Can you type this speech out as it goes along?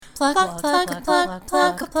Growing out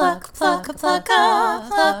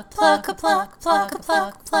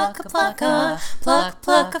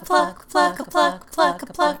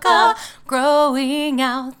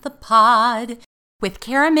the pod with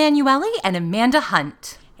Cara Manuelli and Amanda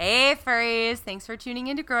Hunt. Hey furries, thanks for tuning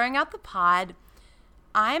in to Growing Out the Pod.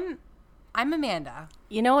 I'm Amanda.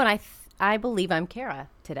 You know what? I believe I'm Cara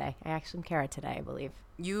today. I actually am Cara today, I believe.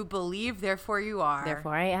 You believe, therefore you are.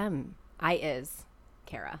 Therefore I am. I is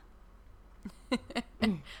Cara.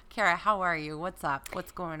 Cara, how are you? What's up?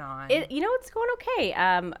 What's going on? It's going okay.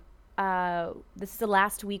 This is the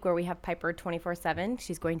last week where we have Piper 24/7.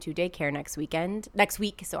 She's going to daycare next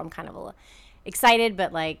week, so I'm kind of a little excited,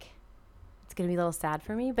 but like it's gonna be a little sad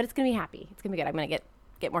for me, but it's gonna be happy. It's gonna be good. I'm gonna get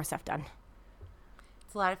more stuff done.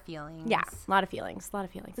 It's a lot of feelings. Yeah, a lot of feelings.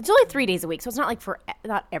 It's only 3 days a week, so it's not like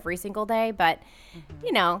not every single day, but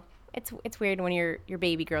it's weird when your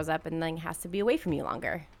baby grows up and then has to be away from you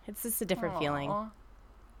longer. It's just a different feeling.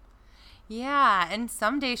 Yeah, and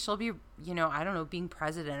someday she'll be, being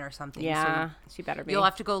president or something. Yeah, so she better be. You'll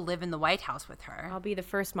have to go live in the White House with her. I'll be the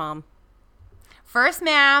first mom. First,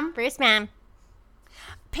 ma'am. First, ma'am.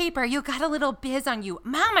 Paper, you got a little biz on you.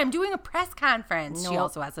 Mom, I'm doing a press conference. Nope. She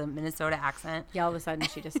also has a Minnesota accent. Yeah, all of a sudden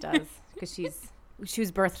she just does because she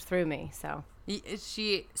was birthed through me, so.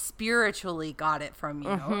 She spiritually got it from you.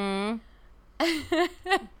 Mm-hmm.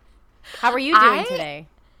 How are you doing today?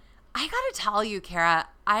 I gotta tell you, Cara,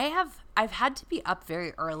 I've had to be up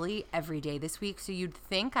very early every day this week, so you'd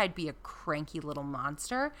think I'd be a cranky little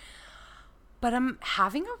monster. But I'm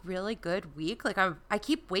having a really good week. Like I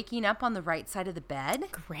keep waking up on the right side of the bed.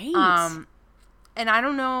 Great. And I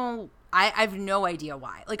don't know. I have no idea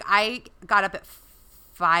why. Like I got up at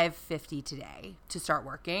 5:50 today to start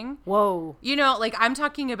working. Whoa. I'm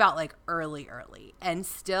talking about like early, and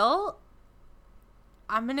still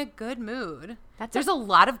I'm in a good mood. There's a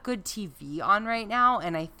lot of good TV on right now,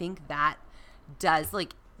 and I think that does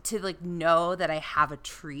to know that I have a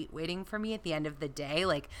treat waiting for me at the end of the day.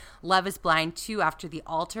 Like Love is Blind 2 After the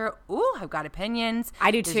Altar. Ooh, I've got opinions. I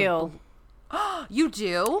do too. You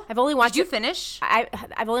do? I've only watched. Did you finish?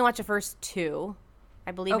 I've only watched the first two.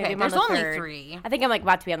 I believe maybe I'm on the there's third. only 3. I think I'm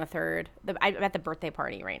about to be on the third. I'm at the birthday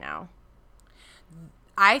party right now.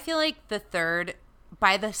 I feel like the third,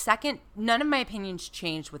 by the second, none of my opinions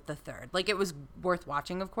changed with the third. Like it was worth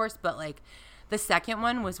watching, of course, but the second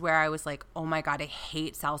one was where I was like, oh my God, I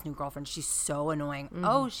hate Sal's new girlfriend. She's so annoying. Mm.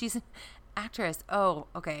 Oh, she's an actress. Oh,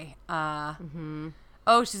 okay.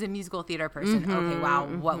 Oh, she's a musical theater person. Mm-hmm, okay, wow.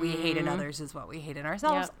 What we hate in others is what we hate in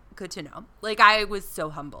ourselves. Yep. Good to know. I was so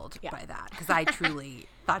humbled by that because I truly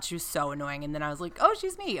thought she was so annoying. And then I was like, oh,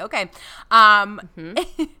 she's me. Okay.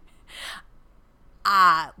 The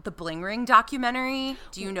Bling Ring documentary.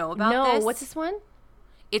 Do you know about this? No, what's this one?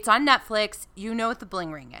 It's on Netflix. You know what the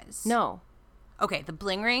Bling Ring is? No. Okay, the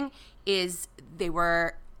Bling Ring they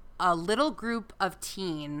were a little group of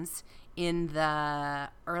teens in the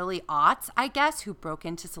early aughts, I guess, who broke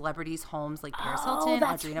into celebrities' homes like Paris Hilton,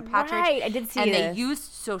 Audrina Patridge. Right. I did see and this. They used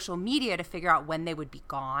social media to figure out when they would be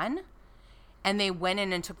gone. And they went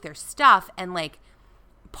in and took their stuff. And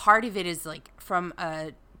part of it is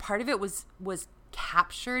part of it was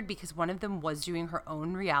captured because one of them was doing her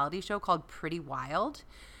own reality show called Pretty Wild.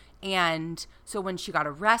 And so when she got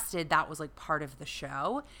arrested, that was part of the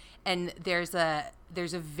show. And there's a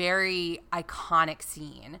very iconic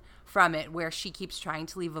scene from it where she keeps trying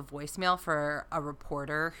to leave a voicemail for a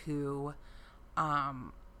reporter who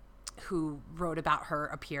wrote about her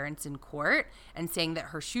appearance in court and saying that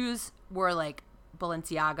her shoes were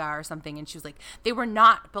Balenciaga or something, and she was like, they were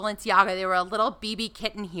not Balenciaga, they were a little BB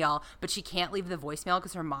kitten heel, but she can't leave the voicemail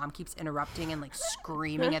because her mom keeps interrupting and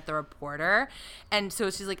screaming at the reporter. And so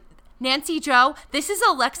she's like, Nancy Joe, this is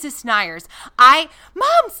Alexis Nyers.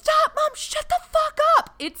 Mom, stop, Mom, shut the fuck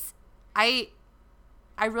up.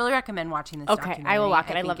 I really recommend watching this documentary. I will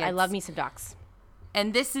watch it. I love me some docs.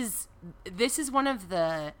 And this is one of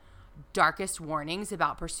the darkest warnings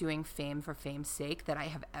about pursuing fame for fame's sake that I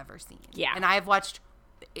have ever seen. Yeah. And I have watched,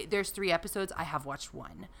 there's 3 episodes. I have watched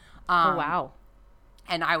 1. Oh, wow.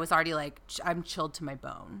 And I was already I'm chilled to my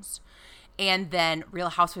bones. And then Real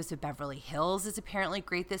Housewives of Beverly Hills is apparently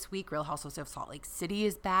great this week. Real Housewives of Salt Lake City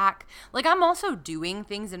is back. I'm also doing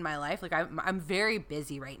things in my life. I'm very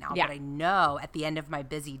busy right now. Yeah. But I know at the end of my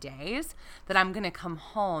busy days that I'm going to come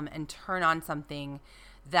home and turn on something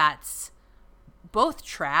that's both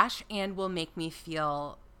trash and will make me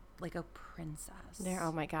feel like a princess.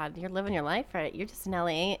 Oh my God, you're living your life, right? You're just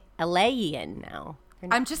an LA-ian now.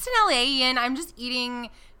 I'm just an LA-ian. I'm just eating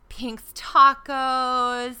Pink's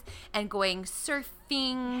tacos and going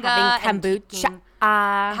surfing. Having kombucha.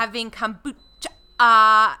 Having kombucha.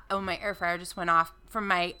 My air fryer just went off from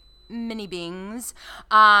my mini bings.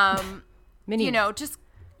 Mini. You know, just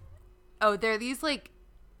they're these like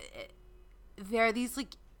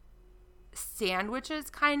sandwiches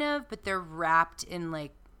kind of, but they're wrapped in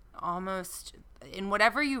like almost in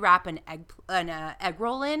whatever you wrap an egg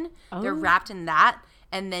roll in. Oh. They're wrapped in that,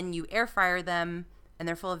 and then you air fryer them, and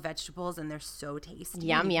they're full of vegetables, and they're so tasty.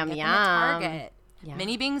 Yum, yum, yum. Target. Yeah.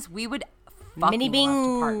 Mini Bings, we would fucking Mini Bing. love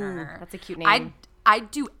to partner. That's a cute name.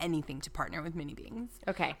 I'd do anything to partner with Mini Bings.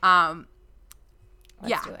 Okay.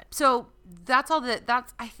 Let's do it. So that's all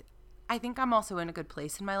I think I'm also in a good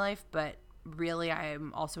place in my life, but really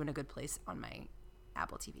I'm also in a good place on my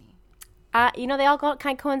Apple TV. They all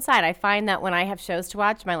kind of coincide. I find that when I have shows to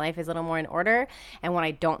watch, my life is a little more in order. And when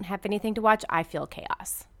I don't have anything to watch, I feel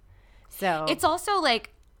chaos. So it's also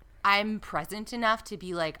like I'm present enough to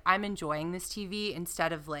be like, I'm enjoying this TV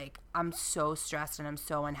instead of like, I'm so stressed and I'm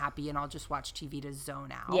so unhappy and I'll just watch TV to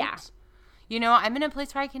zone out. Yeah. You know, I'm in a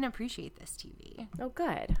place where I can appreciate this TV. Oh,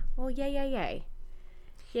 good. Well, yay.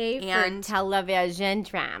 Yay for television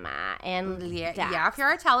drama. And yeah, if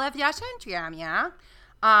you're a television drama.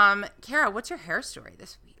 Kara, what's your hair story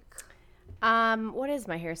this week? What is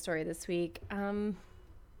my hair story this week?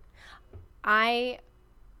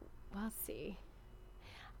 Let's see.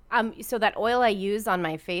 So that oil I use on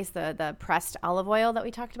my face, the pressed olive oil that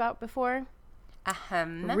we talked about before,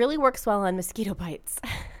 really works well on mosquito bites.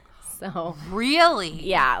 So really,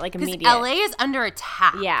 yeah, like immediate. LA is under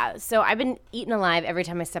attack. Yeah, so I've been eaten alive every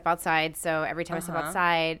time I step outside. So every time I step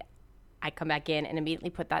outside, I come back in and immediately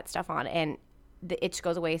put that stuff on, and the itch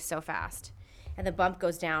goes away so fast, and the bump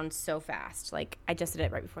goes down so fast. Like I just did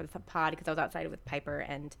it right before the pod because I was outside with Piper,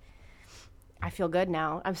 and I feel good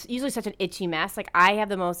now. I'm usually such an itchy mess. Like I have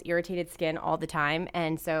the most irritated skin all the time,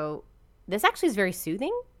 and so this actually is very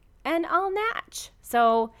soothing and all natch.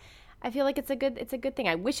 So I feel like it's a good thing.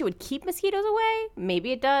 I wish it would keep mosquitoes away.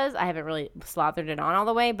 Maybe it does. I haven't really slathered it on all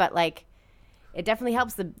the way, but like it definitely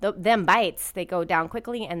helps them bites. They go down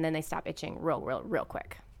quickly and then they stop itching real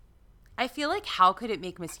quick. I feel like how could it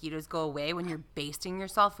make mosquitoes go away when you're basting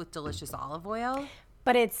yourself with delicious olive oil?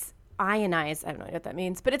 But it's ionized. I don't know what that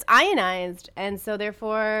means, but it's ionized, and so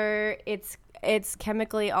therefore it's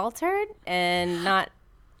chemically altered and not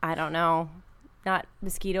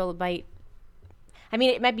mosquito bite. I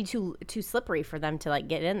mean, it might be too slippery for them to like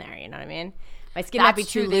get in there. You know what I mean? My skin might be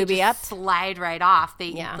too lubey up. Slide right off.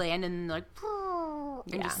 They land and like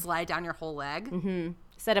and just slide down your whole leg. Mm-hmm.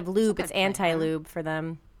 Instead of lube, it's anti-lube for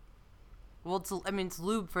them. Well, it's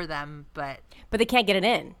lube for them, but they can't get it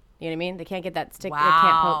in. You know what I mean? They can't get that stick. Wow. They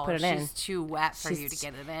can't put it in. She's too wet for you to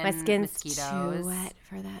get it in. My skin's too wet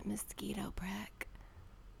for that mosquito prick.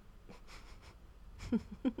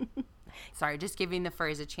 Sorry, just giving the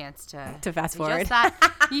furries a chance to fast forward. That.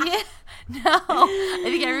 Yeah, no. I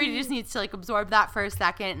think everybody just needs to like absorb that for a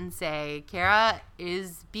second and say, Kara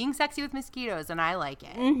is being sexy with mosquitoes, and I like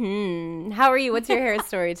it. Mm-hmm. How are you? What's your hair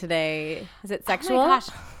story today? Is it sexual? Oh my gosh,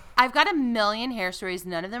 I've got a million hair stories.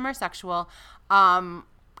 None of them are sexual. I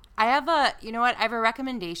have I have a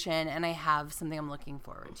recommendation, and I have something I'm looking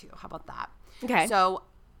forward to. How about that? Okay. So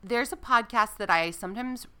there's a podcast that I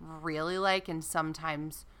sometimes really like, and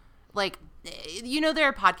sometimes. Like, there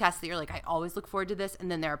are podcasts that you're like, I always look forward to this. And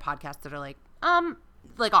then there are podcasts that are like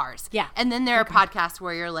ours. Yeah. And then there are podcasts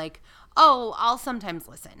where you're like, oh, I'll sometimes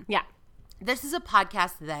listen. Yeah. This is a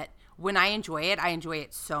podcast that when I enjoy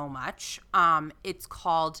it so much. It's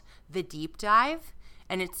called The Deep Dive.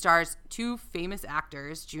 And it stars two famous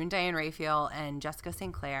actors, June Diane Raphael and Jessica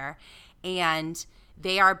St. Clair. And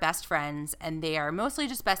they are best friends. And they are mostly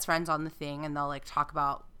just best friends on the thing. And they'll like talk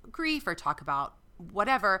about grief or talk about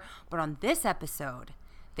whatever, but on this episode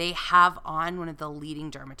they have on one of the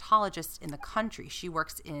leading dermatologists in the country. She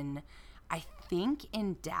works in, I think,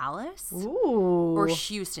 in Dallas. Ooh. Or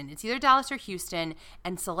Houston. It's either Dallas or Houston,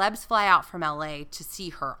 and celebs fly out from LA to see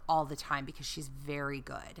her all the time because she's very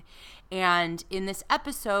good. And in this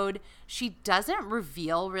episode, she doesn't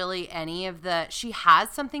reveal really any of she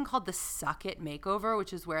has something called the Suck It Makeover,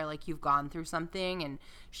 which is where like you've gone through something and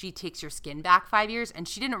she takes your skin back 5 years, and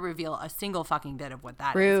she didn't reveal a single fucking bit of what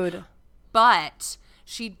that is. Rude. But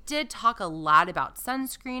she did talk a lot about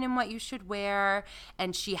sunscreen and what you should wear,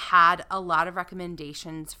 and she had a lot of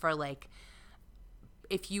recommendations for like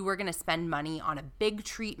if you were going to spend money on a big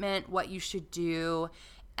treatment, what you should do.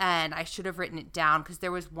 And I should have written it down because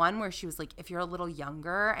there was one where she was like, if you're a little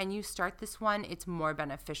younger and you start this one, it's more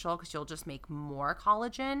beneficial because you'll just make more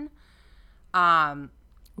collagen.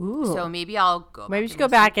 Ooh. So maybe I'll go. Maybe you should go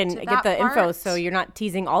back and get the info so you're not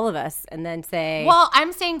teasing all of us and then say. Well,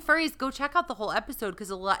 I'm saying furries, go check out the whole episode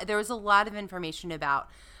because there was a lot of information about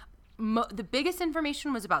the biggest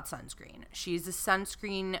information was about sunscreen. She's a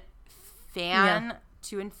sunscreen fan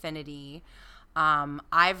to infinity.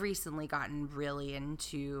 I've recently gotten really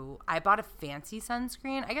into. I bought a fancy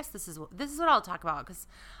sunscreen. I guess this is what I'll talk about, because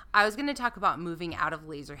I was going to talk about moving out of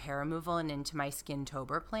laser hair removal and into my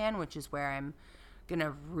Skintober plan, which is where I'm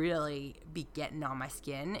gonna really be getting on my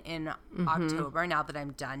skin in October, now that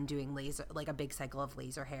I'm done doing laser, like a big cycle of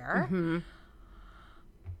laser hair.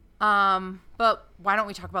 But why don't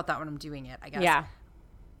we talk about that when I'm doing it, I guess. Yeah.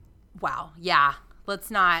 Wow. Yeah.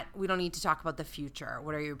 We don't need to talk about the future.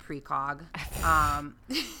 What are your precog?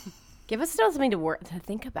 Give us still something to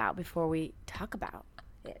think about before we talk about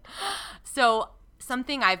it. So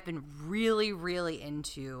something I've been really, really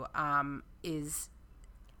into is,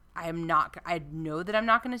 I know that I'm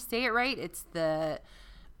not going to say it right. It's the,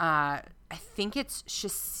 I think it's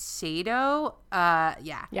Shiseido.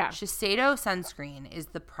 Yeah. Shiseido sunscreen is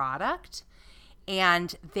the product.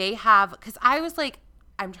 And they have, because I was like,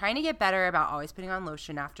 I'm trying to get better about always putting on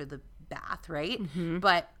lotion after the bath, right?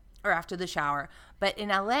 Or after the shower. But in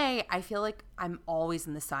LA, I feel like I'm always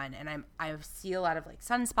in the sun, and I see a lot of like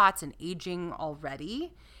sunspots and aging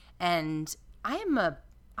already. And I'm a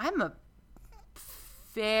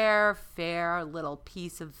fair little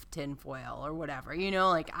piece of tinfoil or whatever,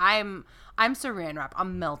 like I'm saran wrap.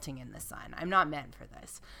 I'm melting in the sun. I'm not meant for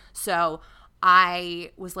this. So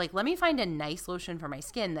I was like, let me find a nice lotion for my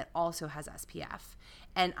skin that also has SPF.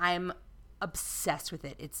 And I'm obsessed with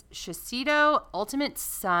it. It's Shiseido Ultimate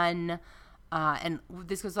Sun, and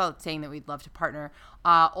this goes without saying that we'd love to partner,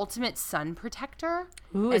 Ultimate Sun Protector.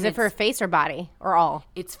 Ooh, is it for face or body or all?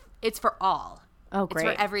 It's for all. Oh, great.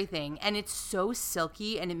 It's for everything. And it's so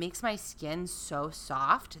silky, and it makes my skin so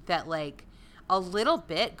soft that like a little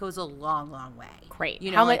bit goes a long, long way. Great.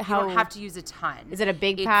 You don't have to use a ton. Is it a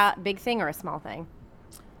big thing or a small thing?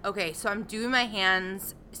 Okay, so I'm doing my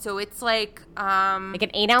hands. So it's like like an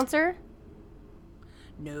 8-ouncer?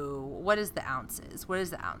 No. What is the ounces?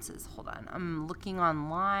 Hold on. I'm looking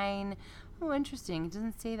online. Oh, interesting. It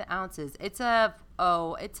doesn't say the ounces.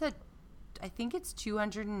 I think it's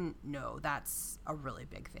 200 no, that's a really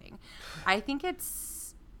big thing. I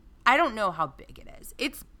don't know how big it is.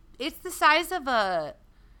 It's the size of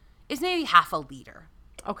it's maybe half a liter.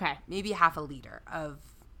 Okay. Maybe half a liter of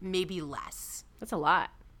maybe less. That's a lot.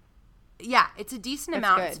 Yeah, it's a decent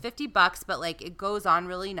amount. Good. It's $50, but like it goes on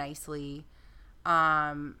really nicely.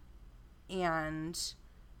 And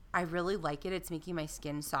I really like it. It's making my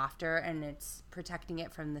skin softer, and it's protecting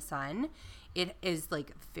it from the sun. It is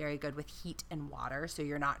like very good with heat and water, so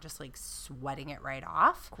you're not just like sweating it right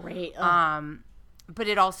off. Great. But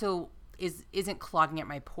it also isn't clogging at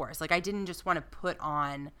my pores. Like I didn't just want to put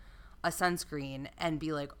on a sunscreen and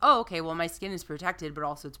be like, oh, okay, well my skin is protected, but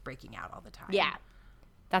also it's breaking out all the time. Yeah.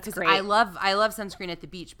 That's great. I love sunscreen at the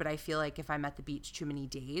beach, but I feel like if I'm at the beach too many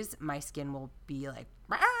days, my skin will be like,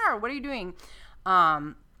 what are you doing?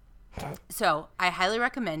 So I highly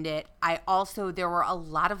recommend it. There were a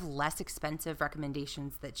lot of less expensive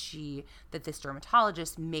recommendations that this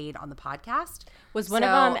dermatologist made on the podcast. Was one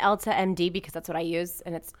of them Elta MD, because that's what I use,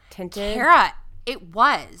 and it's tinted? Kara, it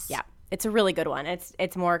was. Yeah. It's a really good one.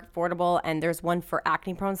 It's more affordable, and there's one for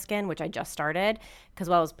acne-prone skin, which I just started, because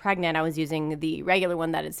while I was pregnant, I was using the regular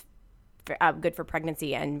one that is good for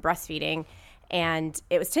pregnancy and breastfeeding, and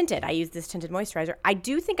it was tinted. I used this tinted moisturizer. I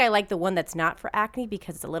do think I like the one that's not for acne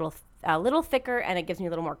because it's a little thicker, and it gives me a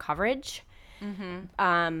little more coverage.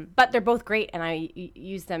 But they're both great, and I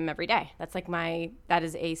use them every day. That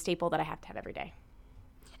is a staple that I have to have every day.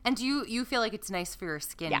 And do you feel like it's nice for your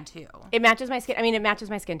skin too? It matches my skin. I mean, it matches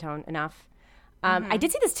my skin tone enough. I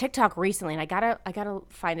did see this TikTok recently, and I gotta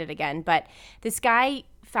find it again. But this guy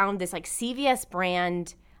found this like CVS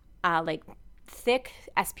brand, like thick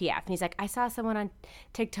SPF, and he's like, I saw someone on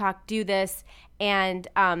TikTok do this, and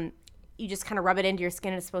you just kind of rub it into your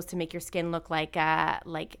skin, and it's supposed to make your skin look like kind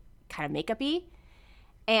of makeup-y.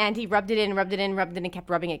 And he rubbed it in, and kept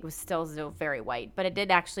rubbing it. It was still very white. But it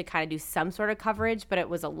did actually kind of do some sort of coverage, but it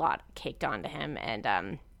was a lot caked onto him. And I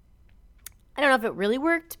don't know if it really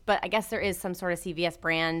worked, but I guess there is some sort of CVS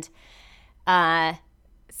brand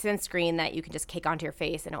sunscreen that you can just cake onto your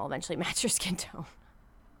face, and it will eventually match your skin tone.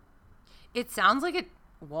 It sounds like it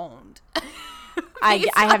won't. I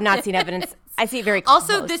have not seen evidence. I see it very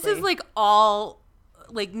closely. Also, this is like all,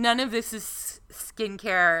 like none of this is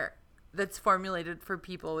skincare that's formulated for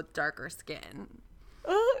people with darker skin.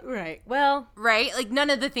 Right. Well, right? Like none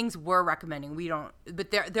of the things we're recommending, we don't,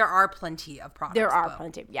 but there are plenty of products. There are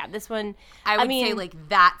plenty. Yeah, this one, I mean, say like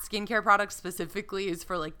that skincare product specifically is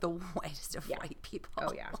for like the whitest of white people.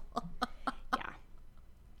 Oh yeah. Yeah.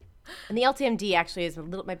 And the LTMD actually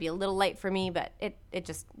might be a little light for me, but it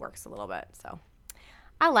just works a little bit. So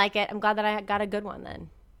I like it. I'm glad that I got a good one then.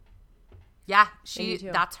 Yeah, Me too.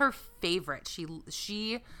 that's her favorite.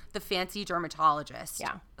 She the fancy dermatologist.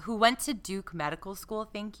 Yeah. Who went to Duke Medical School,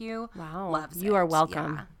 thank you. Wow. Loves You it. are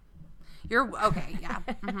welcome. Yeah. You're okay, yeah.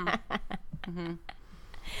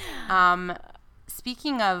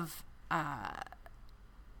 Speaking of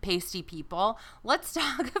pasty people, let's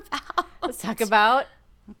talk about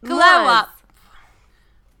Glow Up.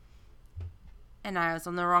 And I was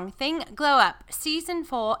on the wrong thing. Glow Up, Season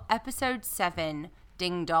 4, Episode 7,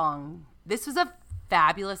 Ding Dong. This was a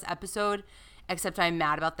fabulous episode, except I'm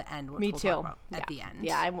mad about the end, which Me we'll too. talk about at the end.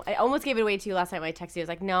 Yeah, I almost gave it away to you last night when I texted you. I was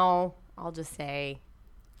like, no, I'll just say.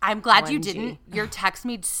 I'm glad you 1G. didn't. Your text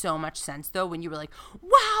made so much sense, though, when you were like,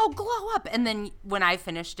 wow, Glow Up. And then when I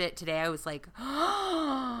finished it today, I was like,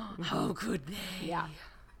 oh, how could they? Yeah.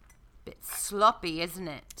 Bit sloppy, isn't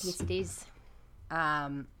it? Yes, it is.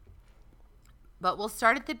 But we'll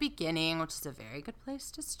start at the beginning, which is a very good place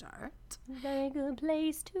to start. Very good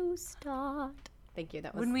place to start. Thank you.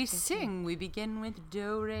 That was When we sing, we begin with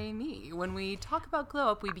Do, Re, Mi. When we talk about Glow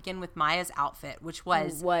Up, we begin with Maya's outfit, which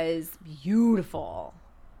was beautiful.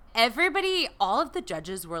 everybody, all of the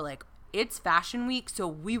judges were like, it's fashion week, so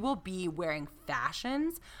we will be wearing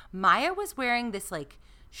fashions. Maya was wearing this like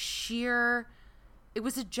sheer, it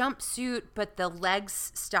was a jumpsuit, but the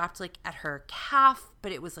legs stopped like at her calf,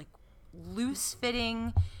 but it was like loose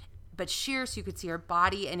fitting, but sheer, so you could see her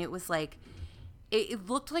body. And it was like, it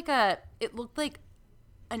looked like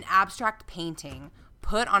an abstract painting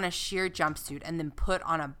put on a sheer jumpsuit and then put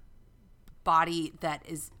on a body that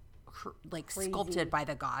is like Crazy. sculpted by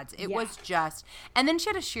the gods. It Yeah. was just, and then she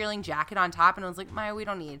had a shearling jacket on top, and I was like, Maya, we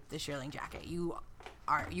don't need the shearling jacket. You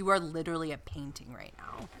are literally a painting right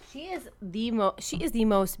now. She is the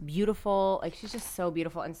most beautiful. Like, she's just so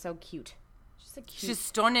beautiful and so cute. She's a cute. She's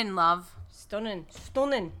stunning, love. Stunning. She's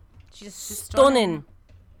stunning. stunning.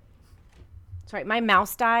 Sorry, my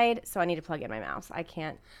mouse died, so I need to plug in my mouse. I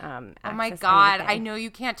can't. Oh my access God. anything. I know you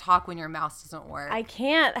can't talk when your mouse doesn't work. I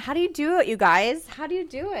can't. How do you do it, you guys? How do you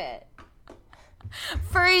do it?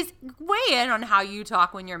 Furries, weigh in on how you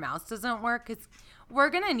talk when your mouse doesn't work, because we're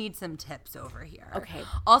going to need some tips over here. Okay.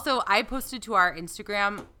 Also, I posted to our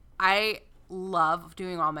Instagram, I love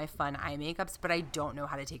doing all my fun eye makeups, but I don't know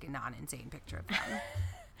how to take a non-insane picture of them.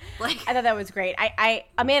 Like, I thought that was great.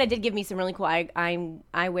 Amanda did give me some really cool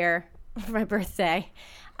eyewear for my birthday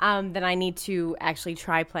that I need to actually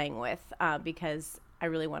try playing with because I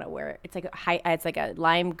really want to wear it. It's like a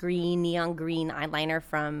lime green, neon green eyeliner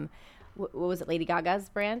from what was it, Lady Gaga's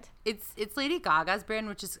brand? it's Lady Gaga's brand,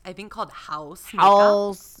 which is, I think, called House.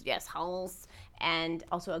 House, yes, House, and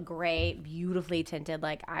also a gray, beautifully tinted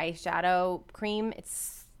like eyeshadow cream.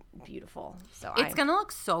 It's beautiful. So It's going to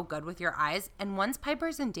look so good with your eyes. And once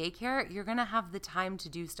Piper's in daycare, you're going to have the time to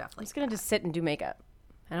do stuff I'm like just gonna just sit and do makeup.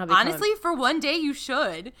 And I'll be honestly, for one day, you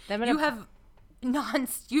should. Then I'm You gonna- have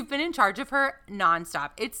you've been in charge of her nonstop.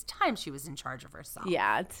 It's time she was in charge of herself.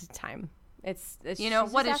 yeah, it's time. It's You know,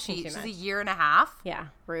 she's what just is asking she? too She's a much. year and a half. Yeah,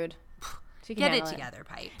 rude. She can Get it handle together,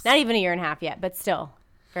 Pipes. Not even a year and a half yet, but still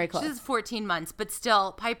very close. She's 14 months, but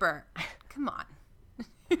still, Piper, come on.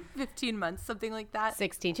 15 months, something like that.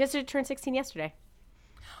 16. She just turned 16 yesterday.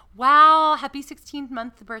 Wow, happy 16th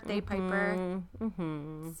month birthday, Piper.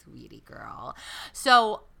 Sweetie girl.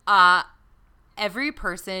 So, every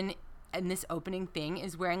person in this opening thing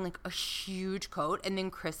is wearing like a huge coat, and then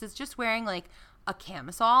Chris is just wearing like a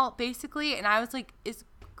camisole, basically. And I was like, is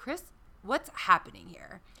Chris, what's happening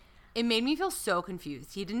here? It made me feel so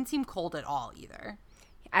confused. He didn't seem cold at all either.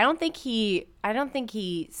 I don't think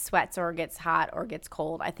he sweats or gets hot or gets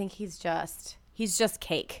cold. I think he's just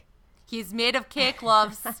cake. He's made of cake,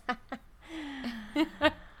 loves.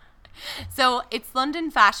 So it's London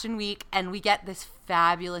Fashion Week, and we get this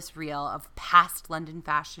fabulous reel of past London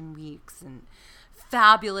Fashion Weeks and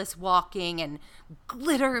fabulous walking and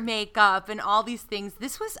glitter makeup and all these things.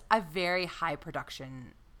 This was a very high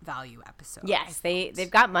production value episode. Yes, they've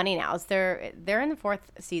got money now. So they're in the 4th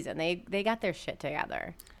season. They got their shit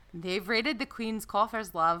together. They've raided the Queen's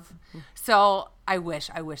coffers, love. So I wish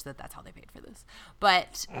that that's how they paid for this.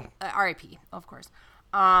 But R.I.P., of course.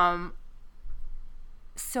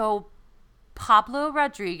 So Pablo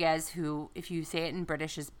Rodriguez, who, if you say it in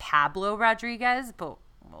British, is Pablo Rodriguez, but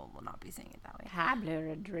we'll not be saying it that way. Pablo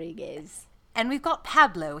Rodriguez. And we've got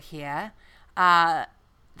Pablo here.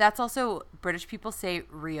 That's also, British people say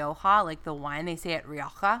Rioja, like the wine, they say it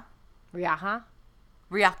Rioja. Rioja?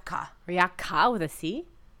 Rioja. With a C?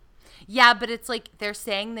 Yeah, but it's like they're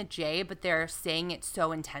saying the J, but they're saying it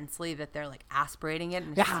so intensely that they're like aspirating it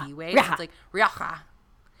in a C way. So it's like Rioja.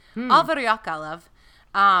 Alvaro Yakalov.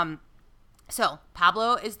 So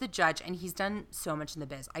Pablo is the judge, and he's done so much in the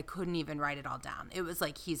biz. I couldn't even write it all down. It was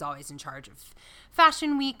like he's always in charge of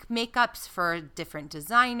Fashion Week makeups for different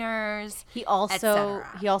designers. He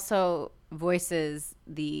also voices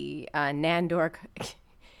the Nandor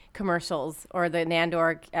commercials, or the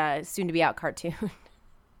Nandor soon to be out cartoon.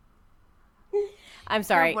 I'm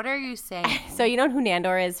sorry. What are you saying? So you know who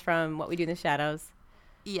Nandor is from What We Do in the Shadows?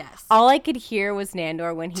 Yes. All I could hear was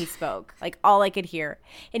Nandor when he spoke. Like, all I could hear.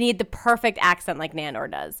 And he had the perfect accent like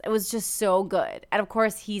Nandor does. It was just so good. And, of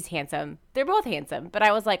course, he's handsome. They're both handsome. But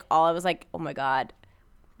I was like, oh, my God.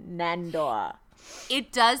 Nandor.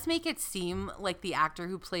 It does make it seem like the actor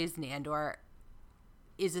who plays Nandor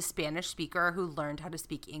is a Spanish speaker who learned how to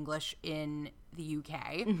speak English in the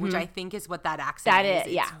UK, which I think is what that accent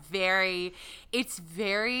is. Yeah. It's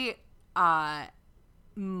very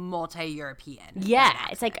multi-European. Yeah,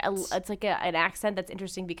 it's like an accent that's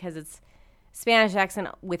interesting because it's Spanish accent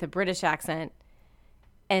with a British accent,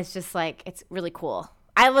 and it's just like, it's really cool.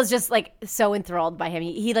 I was just like so enthralled by him.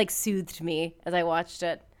 He like soothed me as I watched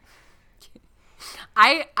it.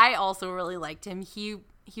 I also really liked him. He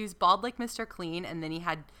was bald like Mr. Clean, and then he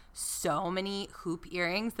had so many hoop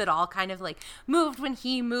earrings that all kind of like moved when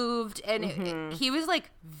he moved, and he was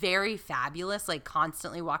like very fabulous, like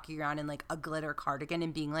constantly walking around in like a glitter cardigan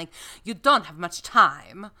and being like, you don't have much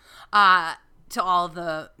time, to all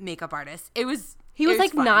the makeup artists. He was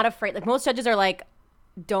like fun. not afraid. Like most judges are like,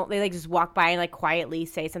 don't they like just walk by and like quietly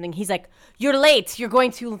say something. He's like, you're late, you're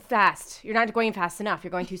going too fast, you're not going fast enough,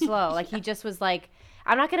 you're going too slow. Like he just was like,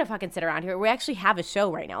 I'm not gonna fucking sit around here. We actually have a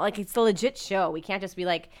show right now. Like it's a legit show. We can't just be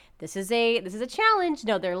like, this is a challenge.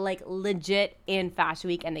 No, they're like legit in Fashion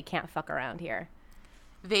Week, and they can't fuck around here.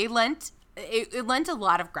 They lent a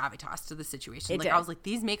lot of gravitas to the situation. It did. I was like,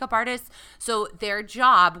 these makeup artists, so their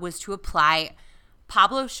job was to apply.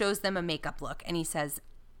 Pablo shows them a makeup look, and he says,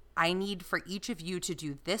 I need for each of you to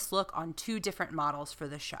do this look on 2 different models for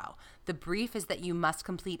the show. The brief is that you must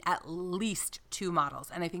complete at least 2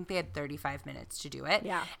 models. And I think they had 35 minutes to do it.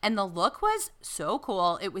 Yeah. And the look was so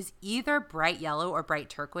cool. It was either bright yellow or bright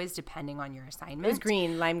turquoise, depending on your assignment. It was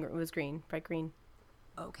green. It was green. Bright green.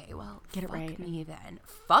 Okay, well, Get it fuck right. me then.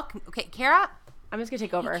 Fuck. Okay, Kara. I'm just gonna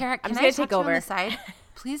take over. Kara, I'm can just I gonna take talk to you over. on the side?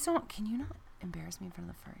 Please don't. Can you not embarrass me in front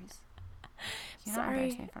of the furries? Can you not embarrass me Sorry.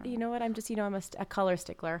 in front of You them? know what? I'm just, I'm a color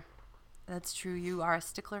stickler. That's true. You are a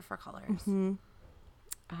stickler for colors. Mm-hmm.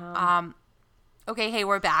 Okay, hey,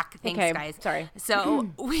 we're back. Thanks, Okay, guys. sorry.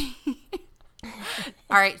 So we.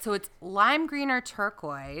 All right, so it's lime green or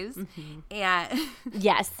turquoise, and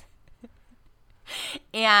Yes.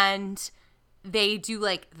 and they do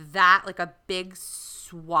like that, like a big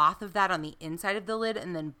swath of that on the inside of the lid,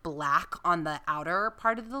 and then black on the outer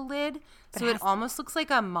part of the lid. So it almost looks like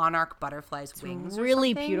a monarch butterfly's wings. or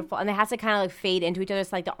Really something. beautiful. And it has to kind of like fade into each other.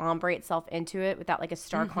 It's like the ombre itself into it without like a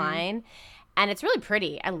stark line. And it's really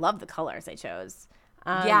pretty. I love the colors they chose.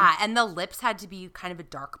 Yeah, and the lips had to be kind of a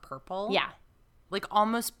dark purple. Yeah. Like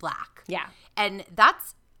almost black. Yeah. And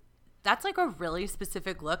that's like a really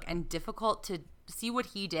specific look and difficult to see what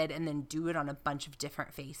he did and then do it on a bunch of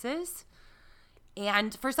different faces.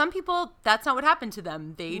 And for some people, that's not what happened to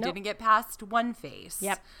them. They didn't get past one face.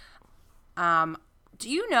 Yep. Do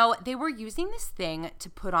you know they were using this thing to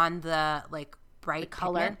put on the like bright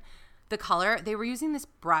color? pigment? The color. They were using this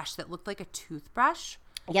brush that looked like a toothbrush.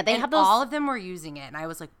 Yeah, they and have those. all of them were using it, and I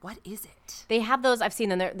was like, "What is it?" They have those. I've seen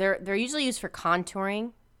them. They're usually used for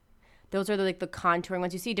contouring. Those are like the contouring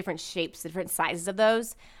ones. You see different shapes, different sizes of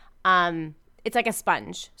those. It's like a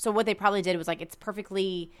sponge. So what they probably did was like it's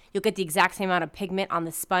perfectly. You'll get the exact same amount of pigment on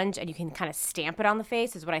the sponge, and you can kind of stamp it on the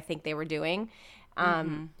face. Is what I think they were doing.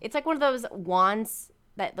 It's like one of those wands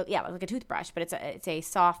that look, like a toothbrush, but it's a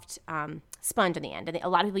soft sponge on the end, and a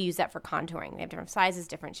lot of people use that for contouring. They have different sizes,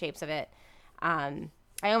 different shapes of it.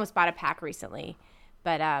 I almost bought a pack recently,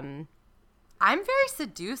 but I'm very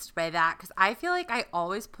seduced by that because I feel like I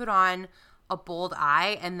always put on a bold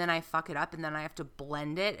eye and then I fuck it up and then I have to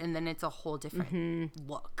blend it and then it's a whole different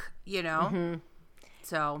look, you know?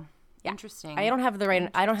 So interesting. I don't have the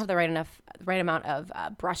right amount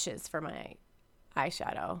of brushes for my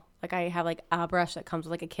eyeshadow. Like I have like a brush that comes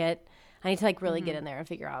with like a kit. I need to like really get in there and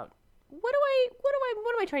figure out what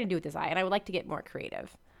am I trying to do with this eye? And I would like to get more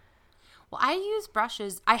creative. Well, I use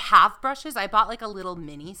brushes. I have brushes. I bought like a little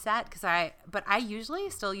mini set but I usually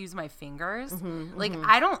still use my fingers.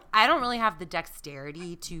 I don't really have the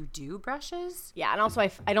dexterity to do brushes. Yeah, and also I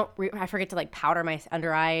forget to like powder my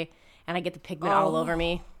under eye, and I get the pigment all over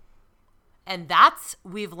me. And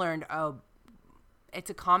we've learned, it's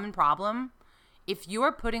a common problem. If you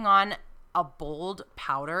are putting on a bold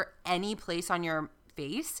powder any place on your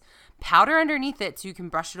face, powder underneath it so you can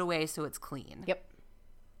brush it away so it's clean. Yep.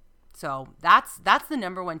 So that's the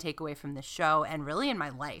number one takeaway from this show and really in my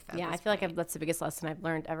life. Yeah, I feel like that's the biggest lesson I've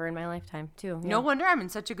learned ever in my lifetime too. Yeah. No wonder I'm in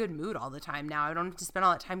such a good mood all the time now. I don't have to spend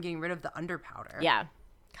all that time getting rid of the under powder. Yeah.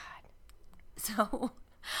 God. So,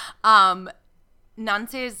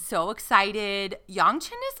 Nanse is so excited.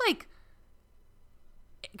 Yongchen is like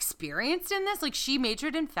experienced in this. Like she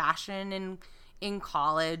majored in fashion in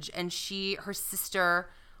college, and her sister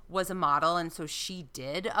was a model, and so she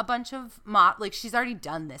did a bunch of like she's already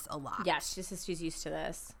done this a lot. Yes, she's used to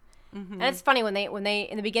this. Mm-hmm. And it's funny when they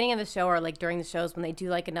in the beginning of the show or like during the shows when they do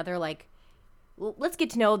like another like let's get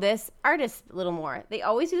to know this artist a little more. They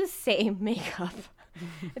always do the same makeup.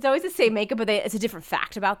 It's always the same makeup, but it's a different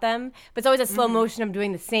fact about them. But it's always a slow motion of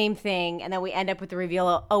doing the same thing, and then we end up with the reveal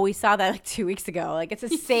of, oh, we saw that like 2 weeks ago. Like it's the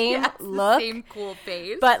same look, the same cool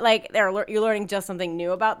face. But like you're learning just something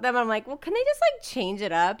new about them. I'm like, well, can they just like change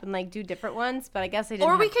it up and like do different ones? But I guess they didn't.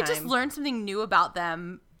 Or we could just learn something new about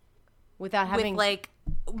them without having like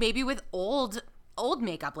maybe with old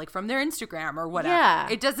makeup, like from their Instagram or whatever. Yeah.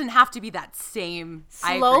 It doesn't have to be that same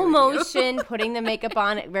slow motion, putting the makeup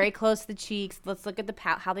on very close to the cheeks. Let's look at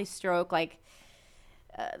how they stroke. Like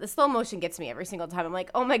the slow motion gets me every single time. I'm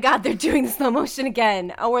like, oh my God, they're doing the slow motion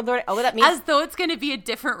again. Oh, we're learning. Oh, that means as though it's going to be a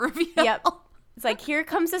different reveal. Yep. It's like, here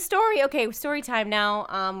comes the story. Okay, story time now.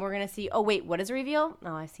 We're going to see. Oh, wait, what is a reveal?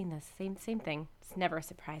 No, I've seen this. Same thing. It's never a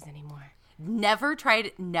surprise anymore. Never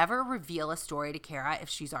reveal a story to Kara if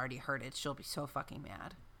she's already heard it. She'll be so fucking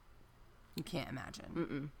mad. You can't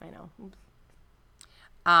imagine. I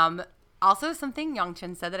know. Also, something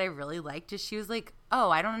Yongchen said that I really liked is she was like,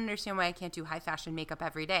 oh, I don't understand why I can't do high fashion makeup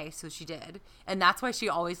every day. So she did. And that's why she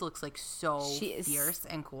always looks like so fierce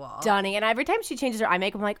and cool. Stunning. And every time she changes her eye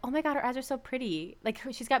makeup, I'm like, oh my God, her eyes are so pretty. Like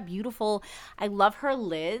she's got beautiful, I love her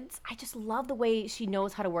lids. I just love the way she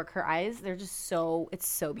knows how to work her eyes. They're just it's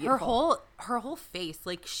so beautiful. Her whole face,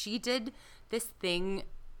 like she did this thing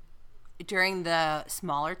during the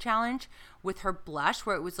smaller challenge with her blush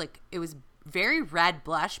where it was very red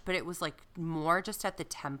blush, but it was like more just at the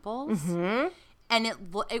temples. Mm-hmm. And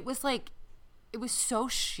it was like, it was so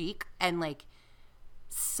chic and like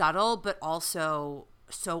subtle, but also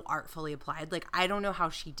so artfully applied. Like, I don't know how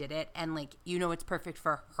she did it. And like, it's perfect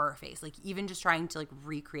for her face. Like even just trying to like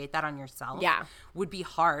recreate that on yourself would be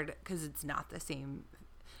hard because it's not the same.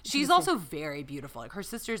 She's also very beautiful. Like her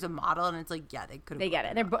sister's a model, and it's like, yeah, they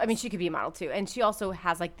get it. She could be a model too, and she also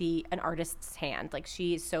has like an artist's hand. Like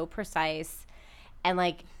she's so precise, and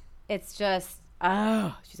like it's just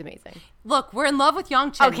she's amazing. Look, we're in love with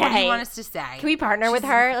Yongchen. Okay. What do you want us to say? Can we partner with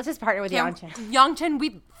her? Let's just partner with Yongchen. Yongchen,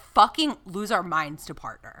 we fucking lose our minds to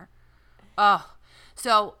partner.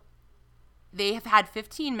 So they have had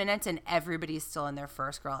 15 minutes, and everybody's still in their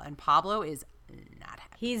first girl, and Pablo is not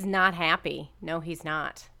happy. He's not happy. No, he's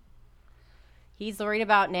not. He's worried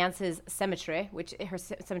about Nance's symmetry, which her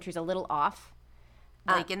symmetry is a little off.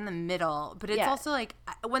 Like in the middle. But it's also like,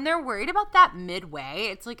 when they're worried about that midway,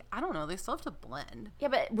 it's like, I don't know, they still have to blend. Yeah,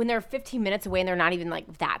 but when they're 15 minutes away and they're not even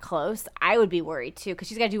like that close, I would be worried too, because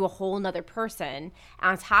she's got to do a whole nother person.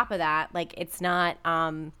 On top of that, like it's not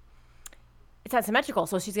symmetrical,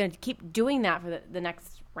 so she's going to keep doing that for the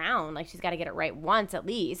next round. Like she's got to get it right once at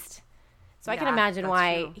least. So I can imagine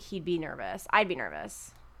why he'd be nervous. I'd be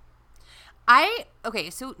nervous.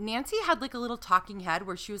 So Nancy had like a little talking head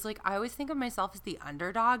where she was like, I always think of myself as the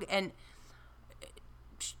underdog, and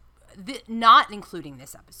not including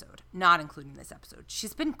this episode.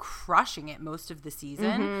 She's been crushing it most of the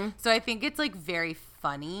season. Mm-hmm. So I think it's like very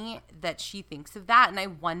funny that she thinks of that. And I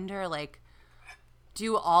wonder, like,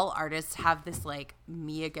 do all artists have this like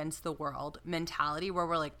me against the world mentality where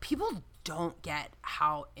we're like, people don't get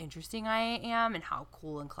how interesting I am and how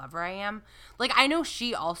cool and clever I am? Like, I know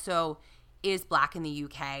she also is Black in the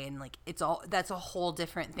UK, and like that's a whole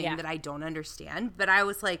different thing that I don't understand. But I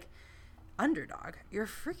was like, underdog, you're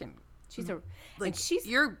freaking.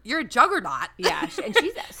 You're a juggernaut. Yeah, and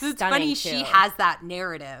she's so it's funny too. She has that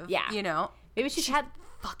narrative. Yeah, maybe she's had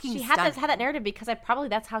that narrative because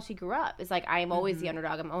that's how she grew up. It's like, I'm always the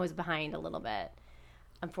underdog. I'm always behind a little bit,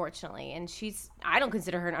 unfortunately. And I don't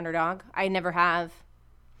consider her an underdog. I never have.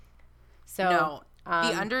 So no.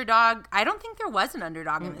 The underdog, I don't think there was an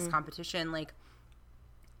underdog in this competition, like,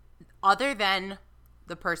 other than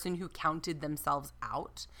the person who counted themselves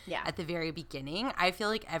out at the very beginning. I feel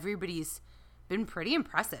like everybody's been pretty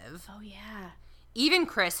impressive. Oh, yeah. Even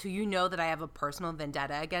Chris, who that I have a personal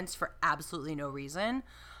vendetta against for absolutely no reason,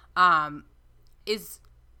 they're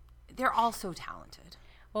all so talented.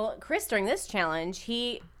 Well, Chris, during this challenge,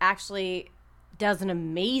 he actually does an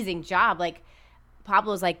amazing job. Like,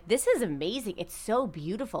 Pablo's like, this is amazing. It's so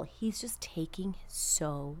beautiful. He's just taking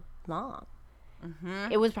so long.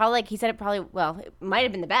 It was probably like, he said it probably, well, it might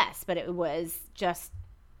have been the best, but it was just,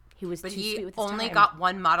 he was But too sweet with he his only time. got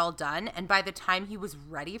one model done, and by the time he was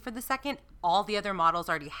ready for the second, all the other models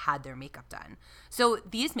already had their makeup done. So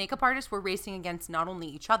these makeup artists were racing against not only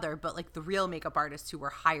each other, but like the real makeup artists who were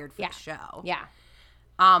hired for the show. Yeah.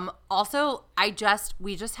 Also,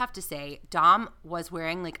 we just have to say, Dom was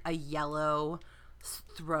wearing like a yellow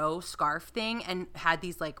throw scarf thing and had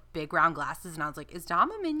these like big round glasses, and I was like, is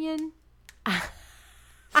Dom a minion?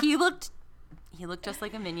 He looked just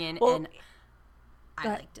like a minion, and I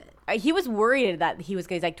liked it. He was worried that he's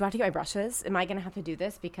like, do I have to get my brushes? Am I going to have to do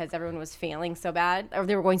this? Because everyone was failing so bad, or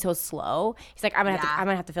they were going so slow. He's like, I'm going to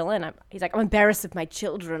have to fill in. He's like, I'm embarrassed of my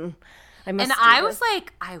children. I was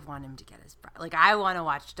like, I want him to get his like, I want to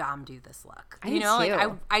watch Dom do this look. I do too.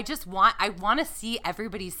 Like I want to see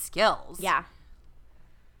everybody's skills. Yeah.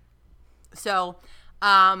 So,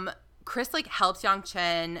 Chris like helps Yang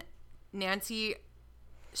Chen. Nancy,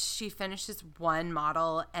 she finishes one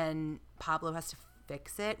model and Pablo has to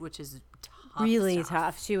fix it, which is tough. Really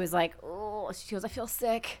tough. She was like, oh, she goes, I feel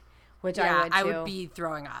sick, which I would be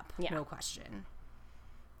throwing up. Yeah. No question.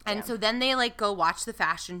 And so then they like go watch the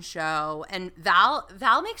fashion show, and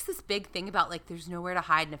Val makes this big thing about like there's nowhere to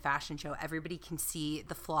hide in a fashion show. Everybody can see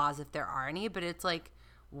the flaws if there are any, but it's like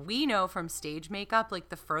we know from stage makeup, like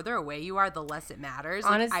the further away you are, the less it matters.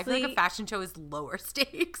 Like, Honestly, I feel like a fashion show is lower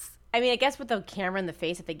stakes. I mean, I guess with the camera in the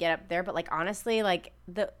face if they get up there, but like honestly, like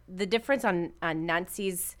the difference on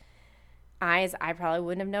Nancy's eyes, I probably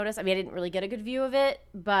wouldn't have noticed. I mean, I didn't really get a good view of it,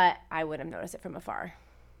 but I would have noticed it from afar.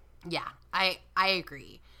 Yeah, I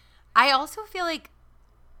agree. I also feel like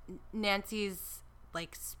Nancy's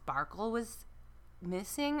like sparkle was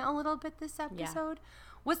missing a little bit this episode.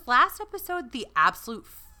 Yeah. Was last episode the absolute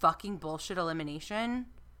fucking bullshit elimination?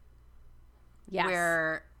 Yes.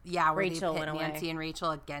 Where Rachel they pit went Nancy away. And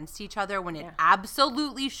Rachel against each other when it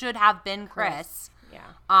absolutely should have been Chris.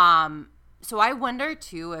 Yeah. So I wonder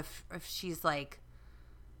too if she's like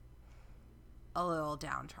a little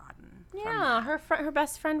downtrodden. Yeah, her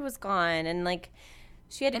best friend was gone, and like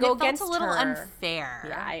she had to go against her. It felt a little unfair.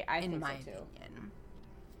 Yeah, I think in my so too.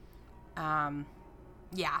 opinion.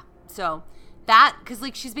 Yeah. So that, because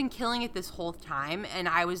like she's been killing it this whole time, and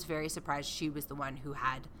I was very surprised she was the one who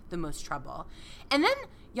had the most trouble. And then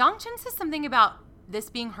Yang Chen says something about this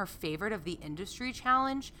being her favorite of the industry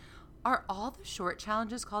challenge. Are all the short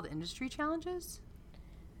challenges called industry challenges?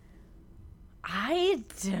 I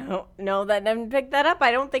don't know that I didn't pick that up.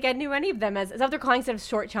 I don't think I knew any of them as they're calling instead of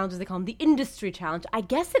short challenges, they call them the industry challenge. I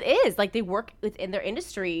guess it is. Like they work within their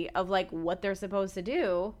industry of like what they're supposed to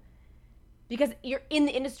do. Because you're in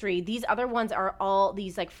the industry, these other ones are all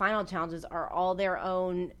these like final challenges are all their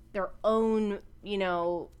own, you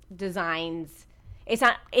know, designs. It's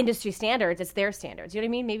not industry standards, it's their standards. You know what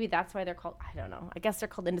I mean? Maybe that's why they're called, I don't know. I guess they're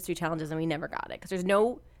called industry challenges and we never got it because there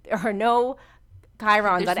are no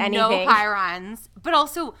chyrons on anything. No chyrons. But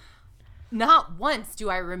also, not once do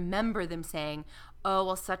I remember them saying, oh,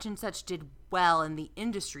 well, such and such did well in the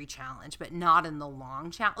industry challenge, but not in the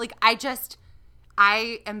long challenge. Like,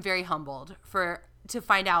 I am very humbled to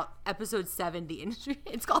find out episode 7, the industry,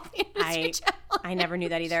 it's called the industry challenge. I never knew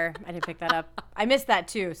that either. I didn't pick that up. I missed that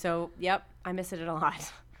too. So, yep, I miss it a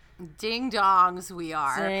lot. Ding dongs, we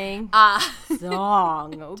are. Ding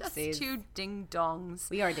dong. Just Oopsies. 2 ding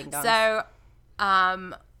dongs. We are ding dongs. So,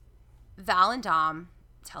 Val and Dom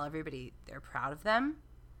tell everybody they're proud of them.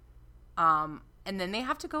 And then they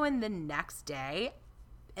have to go in the next day,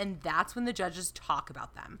 and that's when the judges talk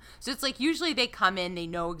about them. So it's like usually they come in, they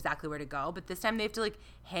know exactly where to go, but this time they have to like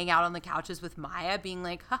hang out on the couches with Maya being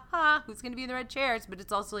like, haha, who's going to be in the red chairs? But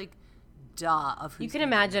it's also like, duh, of who's you can gonna be in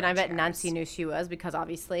the imagine, red I bet chairs. Nancy knew she was because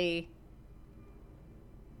obviously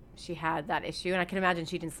she had that issue. And I can imagine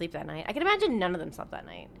she didn't sleep that night. I can imagine none of them slept that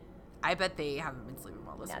night. I bet they haven't been sleeping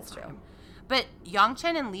well this whole That's time. true. But Yang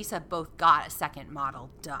Chen and Lisa both got a second model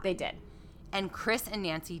done. They did. And Chris and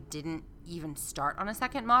Nancy didn't even start on a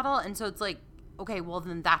second model. And so it's like, okay, well,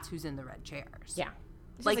 then that's who's in the red chairs. Yeah.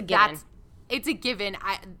 It's Like, just a given. it's a given.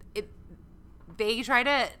 They try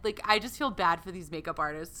to, like, I just feel bad for these makeup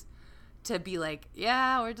artists to be like,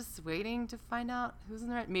 yeah, we're just waiting to find out who's in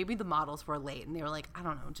the red. Maybe the models were late and they were like, I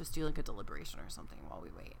don't know, just do like a deliberation or something while we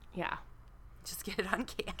wait. Yeah. Just get it on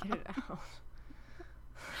cam. Get it out.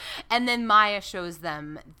 And then Maya shows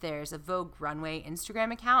them there's a Vogue Runway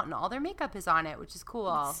Instagram account and all their makeup is on it, which is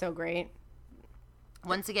cool. It's so great.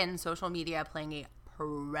 Once again, social media playing a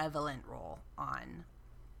prevalent role on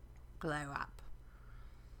Glow Up.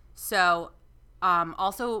 So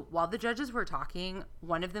Also, while the judges were talking,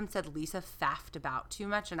 one of them said Lisa faffed about too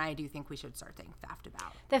much, and I do think we should start saying faffed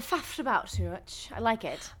about. They're faffed about too much. I like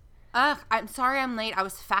it. Ugh, I'm sorry I'm late. I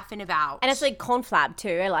was faffing about. And it's like conflab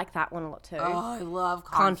too. I like that one a lot too. Oh, I love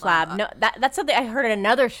Conflab. No, that's something I heard in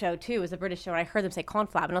another show too. It was a British show, and I heard them say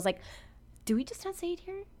conflab, and I was like, do we just not say it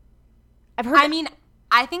here? I've heard. I mean,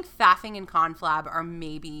 I think faffing and conflab are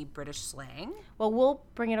maybe British slang. Well, we'll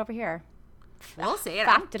bring it over here. We'll say it.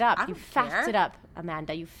 Faffed it up. I You don't faffed care. it up,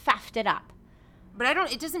 Amanda. You faffed it up. But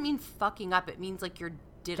it doesn't mean fucking up. It means like you're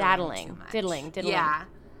diddling Daddling. too much. Diddling. Yeah.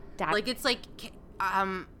 Dad- Like it's like,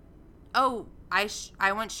 oh,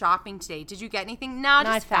 I went shopping today. Did you get anything? No,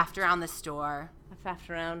 just I faffed around the store. I faffed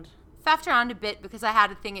around. Faffed around a bit because I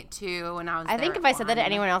had a thing at 2 and I was I think there if at I said that to 1.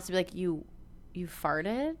 anyone else, it'd be like, you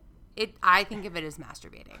farted? I think of it as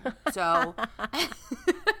masturbating. So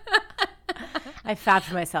I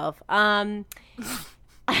faffed myself. And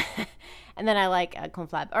then I like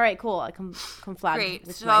conflab. All right, cool. I conflab great.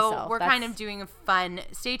 with So myself. we're kind of doing a fun.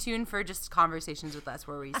 Stay tuned for just conversations with us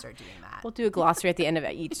where we start doing that. We'll do a glossary at the end of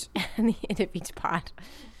each pod.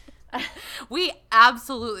 We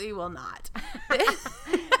absolutely will not.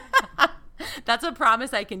 That's a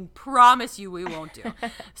promise I can promise you we won't do.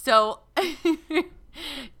 So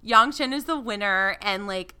Yang Chen is the winner, and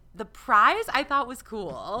like the prize I thought was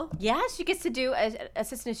cool. Yeah, she gets to do an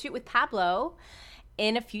assistant shoot with Pablo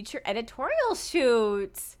in a future editorial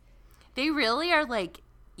shoot. They really are like,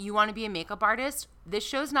 you want to be a makeup artist? This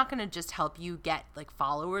show's not going to just help you get like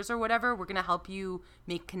followers or whatever. We're going to help you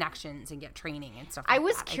make connections and get training and stuff like I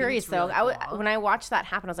was that. curious I think though. it's really cool. When I watched that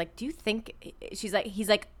happen, I was like, do you think he's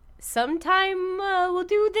like, sometime we'll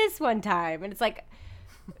do this one time. And it's like,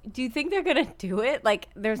 do you think they're going to do it? Like,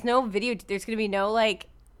 there's no video. There's going to be no like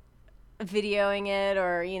videoing it,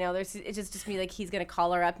 or it's just me like he's gonna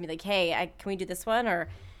call her up and be like, hey, can we do this one, or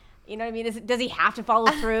you know what I mean? Does he have to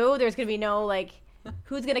follow through? There's gonna be no like,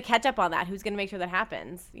 who's gonna catch up on that? Who's gonna make sure that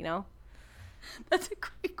happens? That's a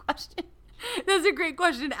great question. That's a great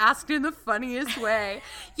question asked in the funniest way.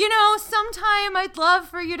 Sometime I'd love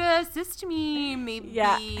for you to assist me. Maybe.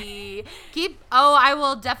 Yeah. I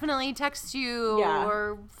will definitely text you Yeah.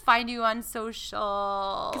 or find you on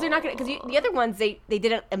social. Because they're not gonna. Because the other ones they did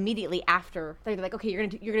it immediately after. They're like, okay, you're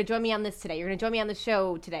gonna join me on this today. You're gonna join me on the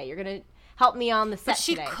show today. You're gonna help me on the set But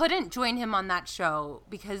she today. couldn't join him on that show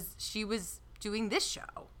because she was doing this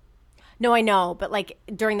show. No, I know, but like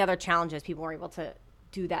during the other challenges, people were able to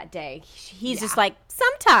do that day. He's just Yeah. like,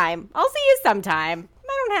 sometime. I'll see you sometime.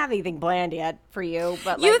 I don't have anything planned yet for you,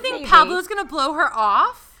 but You like, think maybe. Pablo's gonna blow her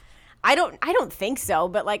off? I don't think so,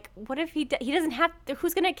 but like, what if he doesn't have to,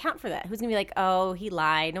 who's going to account for that? Who's going to be like, oh, he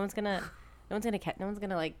lied. No one's going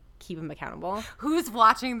to like keep him accountable. Who's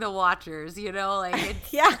watching the watchers? Like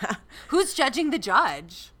it's, Yeah. who's judging the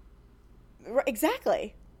judge?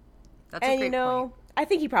 Exactly. That's a great point. I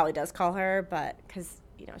think he probably does call her, but cuz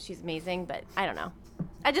she's amazing, but I don't know.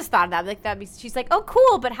 I just thought that like she's like, "Oh,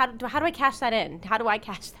 cool, but how do I cash that in? How do I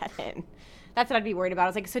cash that in?" That's what I'd be worried about. I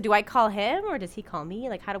was like, "So do I call him or does he call me?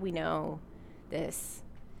 Like, how do we know this?"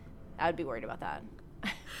 I would be worried about that.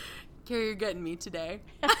 Carrie, you're getting me today.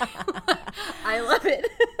 I love it.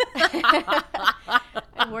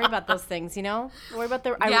 I worry about those things, I worry about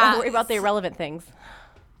Yeah. I worry about the irrelevant things.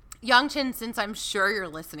 Yang Chen, since I'm sure you're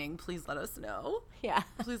listening, please let us know. Yeah.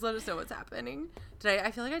 Please let us know what's happening.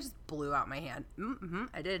 I feel like I just blew out my hand.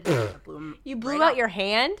 I did. I blew 'em You blew right out your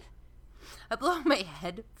hand? I blew out my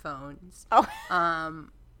headphones. Oh.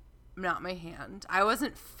 Not my hand. I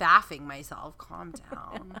wasn't faffing myself. Calm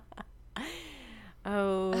down.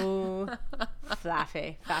 Oh.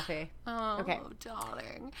 Faffy. Oh, Okay.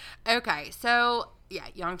 darling. Okay, so yeah,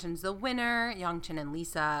 Yang Chen's the winner. Yang Chen and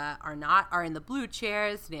Lisa are in the blue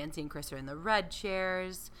chairs. Nancy and Chris are in the red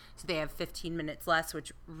chairs. So they have 15 minutes less,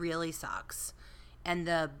 which really sucks. And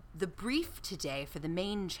the brief today for the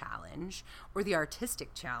main challenge, or the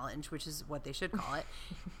artistic challenge, which is what they should call it.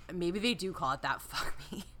 Maybe they do call it that. Fuck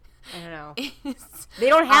me. I don't know. Is, They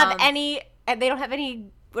don't have any.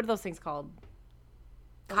 What are those things called?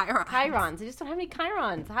 Chirons. Chirons. They just don't have any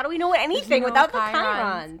chirons. How do we know anything no without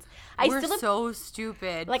chirons. the chirons? We're so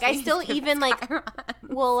stupid. like I Please still give even us like chirons.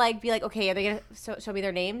 will like be like, okay, are they gonna show me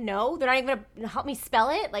their name? No, they're not even gonna help me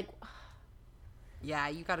spell it. Like, Yeah,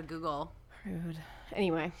 you gotta Google. rude.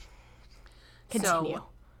 Anyway, continue.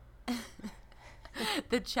 So,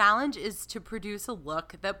 the challenge is to produce a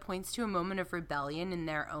look that points to a moment of rebellion in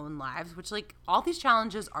their own lives, which, like, all these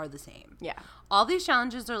challenges are the same. Yeah. All these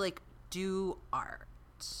challenges are, like, do art.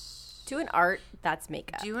 Do an art that's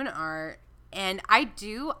makeup. Do an art. And I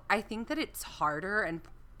think that it's harder and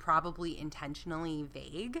probably intentionally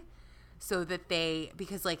vague. so that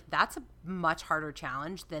because like that's a much harder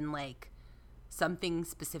challenge than like something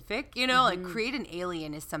specific, you know, like create an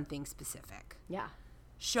alien is something specific. Yeah.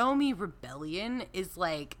 Show me rebellion is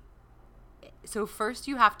like, so first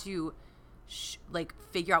you have to like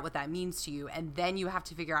figure out what that means to you, and then you have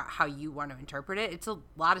to figure out how you want to interpret it. It's a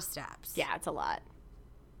lot of steps. Yeah, it's a lot.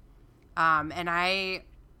 And I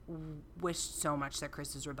wished so much that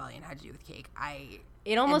Chris's rebellion had to do with cake.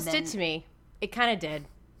 It almost did to me. It kind of did.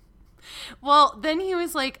 Well, then he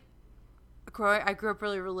was like, I grew up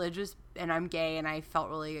really religious and I'm gay, and I felt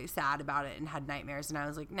really sad about it and had nightmares, and I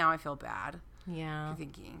was like, now I feel bad. Yeah.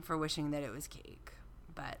 For wishing that it was cake,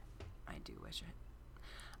 but I do wish it.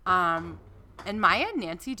 And Maya and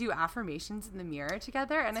Nancy do affirmations in the mirror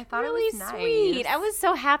together, and I thought really it was nice. Sweet. I was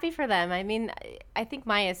so happy for them. I mean, I think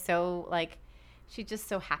Maya is so like, she's just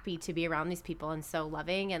so happy to be around these people and so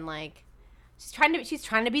loving, and like, she's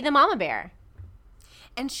trying to be the mama bear.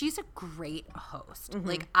 And she's a great host. Mm-hmm.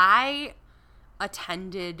 Like I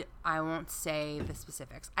won't say the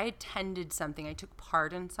specifics. I attended something. I took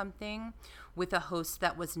part in something with a host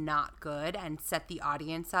that was not good and set the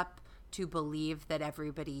audience up to believe that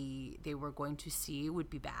everybody they were going to see would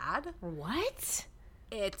be bad. What?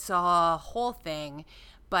 It's a whole thing.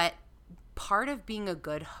 But part of being a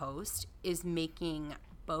good host is making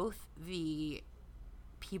both the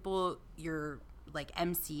people you're like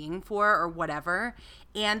emceeing for or whatever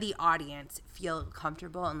and the audience feel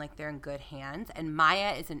comfortable and like they're in good hands. And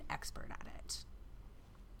Maya is an expert at it.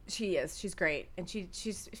 She is. She's great. And she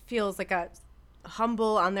feels like a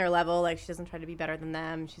humble on their level. Like she doesn't try to be better than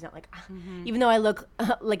them. She's not like, even though I look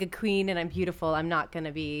like a queen and I'm beautiful, I'm not going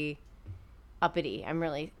to be uppity. I'm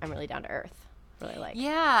really down to earth. Really like.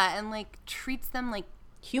 Yeah. And like treats them like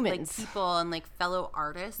humans, like people and like fellow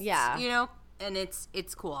artists. Yeah. You know, and it's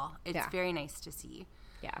cool. It's very nice to see.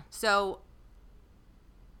 Yeah. So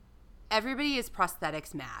everybody is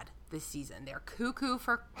prosthetics mad this season. They're cuckoo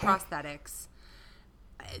for prosthetics.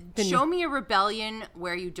 Show me a rebellion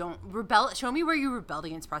where you don't rebel. Show me where you rebelled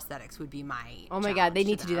against prosthetics would be my Oh my God, they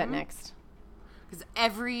need to do that next. Because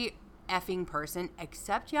every effing person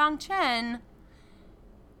except Yang Chen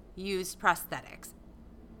used prosthetics.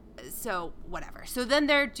 So whatever. So then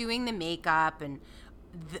they're doing the makeup and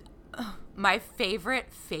my favorite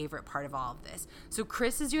part of all of this. So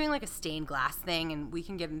Chris is doing like a stained glass thing, and we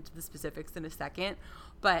can get into the specifics in a second.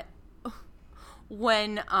 But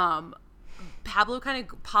when Pablo kind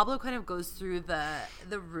of goes through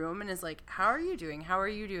the room and is like, how are you doing?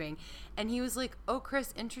 And he was like, oh,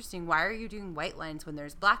 Chris, interesting. Why are you doing white lines when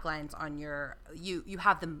there's black lines on your you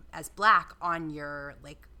have them as black on your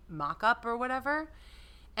like mock-up or whatever,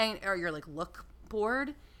 or your like look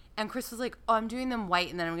board? And Chris was like, oh, I'm doing them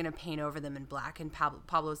white, and then I'm going to paint over them in black. And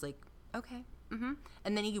Pablo's like, okay. Mm-hmm.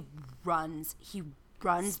 And then he runs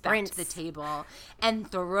back to the table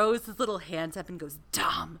and throws his little hands up and goes,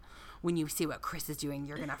 Dom, when you see what Chris is doing,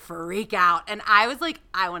 you're going to freak out. And I was like,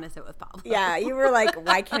 I want to sit with Pablo. Yeah, you were like,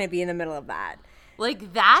 why can't I be in the middle of that?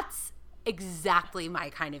 Like, that's exactly my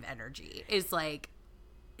kind of energy, is like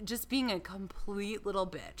just being a complete little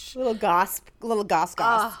bitch. Little goss.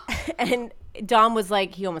 And Dom was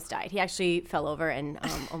like, he almost died. He actually fell over and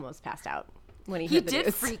almost passed out when he heard the news.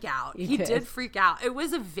 Did freak out. He did freak out. It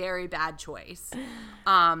was a very bad choice.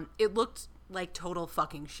 It looked like total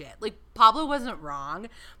fucking shit. Like, Pablo wasn't wrong,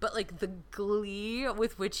 but like the glee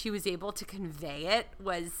with which he was able to convey it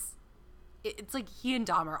was, it's like he and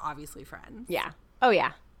Dom are obviously friends. Yeah. Oh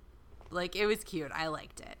yeah. Like, it was cute. I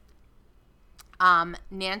liked it.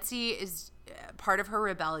 Nancy is part of her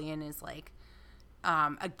rebellion is like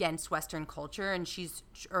against Western culture, and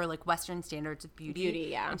or like Western standards of beauty.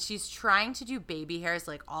 Yeah. And she's trying to do baby hairs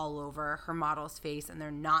like all over her model's face, and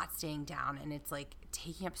they're not staying down, and it's like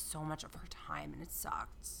taking up so much of her time, and it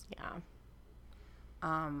sucks. Yeah.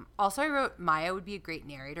 Also, I wrote Maya would be a great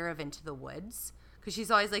narrator of Into the Woods, because she's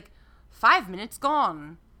always like, 5 minutes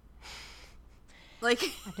gone. Like,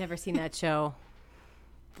 I've never seen that show.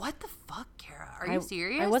 What the fuck, Kara? Are you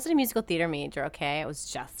serious? I wasn't a musical theater major, okay? I was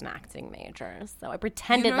just an acting major. So I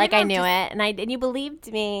pretended like I knew it, and you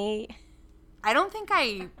believed me. I don't think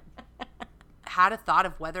I had a thought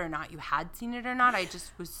of whether or not you had seen it or not. I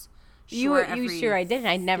just was sure. You sure I didn't.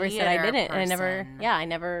 I never said I didn't. Person. And I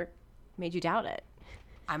never made you doubt it.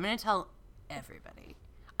 I'm going to tell everybody.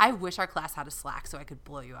 I wish our class had a Slack so I could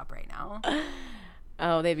blow you up right now.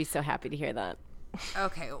 Oh, they'd be so happy to hear that.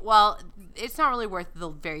 Okay, well, it's not really worth the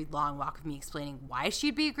very long walk of me explaining why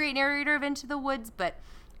she'd be a great narrator of Into the Woods, but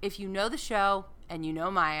if you know the show and you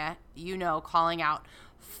know Maya, you know calling out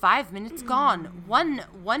 5 minutes gone,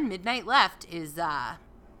 one midnight left is that's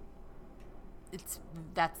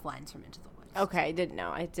lines from Into the Woods. Okay, I didn't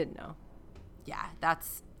know. Yeah,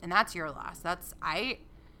 that's your loss.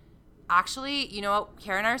 Actually, you know what?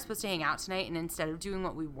 Kara and I are supposed to hang out tonight, and instead of doing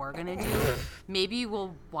what we were going to do, maybe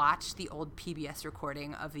we'll watch the old PBS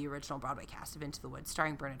recording of the original Broadway cast of Into the Woods,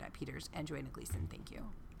 starring Bernadette Peters and Joanna Gleason. Thank you.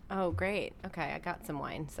 Oh, great. Okay, I got some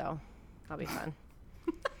wine, so that'll be fun.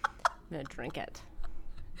 I'm going to drink it.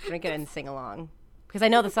 Drink it and sing along. Because I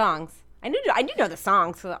know the songs. I do know the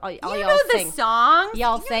songs. So all y'all know sing. The songs?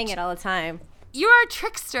 Y'all sang it all the time. You are a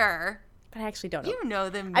trickster. But I actually don't know. You know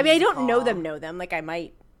them. I mean, I don't know them. Like, I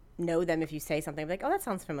might know them if you say something. I'm like, oh, that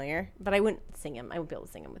sounds familiar. But I wouldn't sing them. I wouldn't be able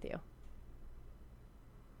to sing them with you.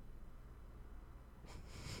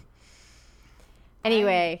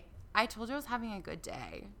 Anyway. I told you I was having a good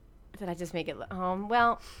day. Did I just make it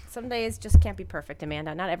well, some days just can't be perfect,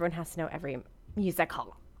 Amanda. Not everyone has to know every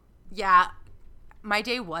musical. Yeah. My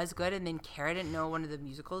day was good, and then Kara didn't know one of the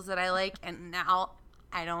musicals that I like, and now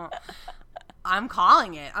I'm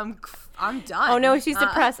calling it. I'm done. Oh, no, she's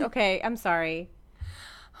depressed. Okay, I'm sorry.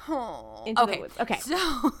 Oh, Into the Woods. Okay.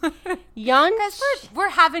 So, young guys, we're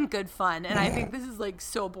having good fun, and I think this is like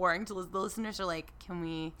so boring to the listeners are like, can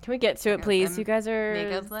we get to it, please? You guys are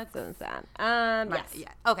makeup looks so sad. Yes. Yeah.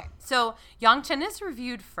 Okay. So Yang Chen is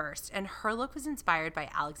reviewed first, and her look was inspired by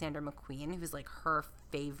Alexander McQueen, who was like her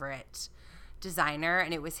favorite designer,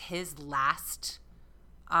 and it was his last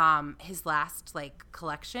like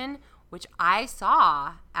collection, which I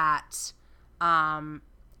saw at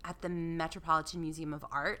the Metropolitan Museum of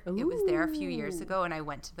Art. Ooh. It was there a few years ago, and I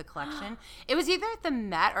went to the collection. It was either at the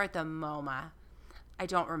Met or at the MoMA. I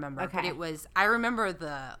don't remember. Okay. But I remember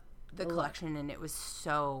the collection, and it was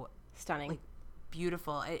so stunning. Like,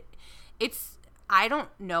 beautiful. I don't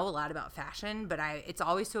know a lot about fashion, but it's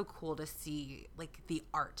always so cool to see like the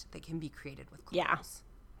art that can be created with clothes. Yeah.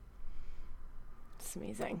 It's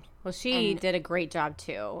amazing. Well, she did a great job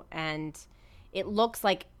too, and it looks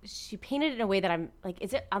like she painted it in a way that I'm like,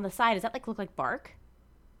 is it on the side? Does that look like bark?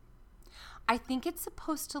 I think it's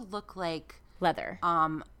supposed to look like leather.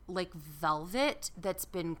 Like velvet that's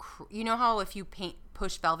been, you know how if you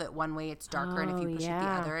push velvet one way, it's darker, and if you push it the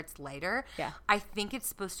other, it's lighter? Yeah. I think it's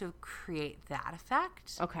supposed to create that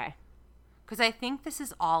effect. Okay. Because I think this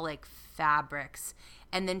is all like fabrics,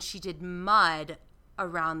 and then she did mud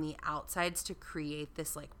around the outsides to create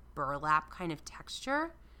this like burlap kind of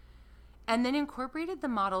texture. And then incorporated the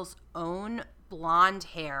model's own blonde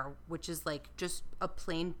hair, which is like just a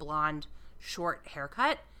plain blonde short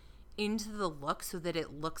haircut, into the look so that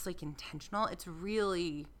it looks like intentional. It's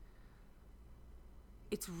really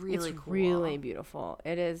cool. Really beautiful.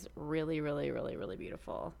 It is really, really, really, really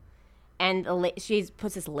beautiful. And she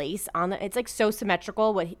puts this lace on it's like so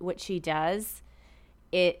symmetrical what she does.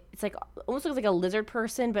 It's like almost looks like a lizard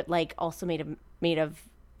person, but like also made of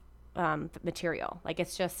material. Like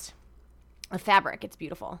it's just a fabric. It's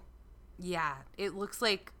beautiful. Yeah, it looks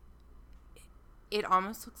like, it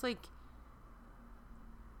almost looks like,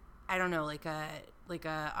 I don't know, like a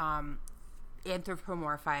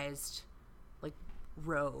anthropomorphized like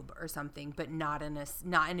robe or something, but not in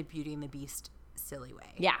a Beauty and the Beast silly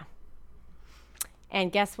way. Yeah.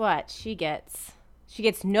 And guess what? She gets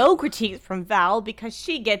no critiques from Val because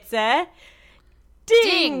she gets a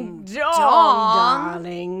ding dong,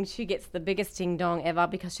 darling. She gets the biggest ding dong ever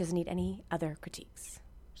because she doesn't need any other critiques.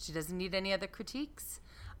 She doesn't need any other critiques.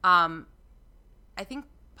 I think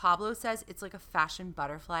Pablo says it's like a fashion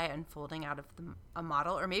butterfly unfolding out of a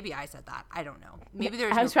model, or maybe I said that. I don't know. Maybe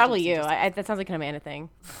there's. That was probably you. That sounds like an Amanda thing.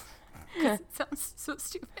 It sounds so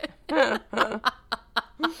stupid.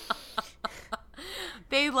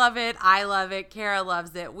 They love it. I love it. Kara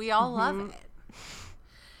loves it. We all love it.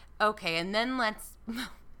 Okay, and then let's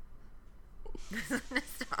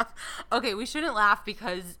stop. Okay, we shouldn't laugh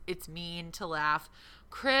because it's mean to laugh.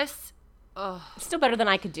 Chris, it's still better than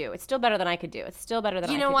I could do. It's still better than I could do.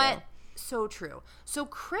 You know what? So true. So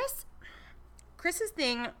Chris's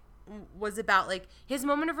thing was about like his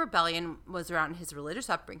moment of rebellion was around his religious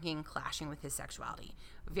upbringing clashing with his sexuality.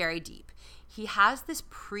 Very deep. He has this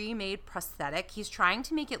pre-made prosthetic. He's trying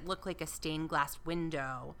to make it look like a stained glass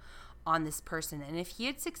window on this person. And if he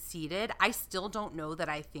had succeeded, I still don't know that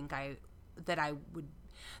I think I would.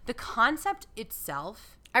 The concept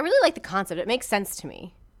itself, I really like the concept. It makes sense to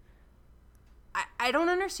me. I don't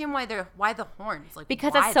understand why the horns, like,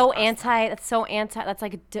 because that's so anti. That's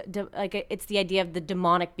like it's the idea of the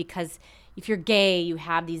demonic, because if you're gay, you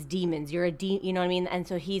have these demons. You're you know what I mean? And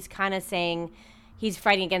so he's kind of saying he's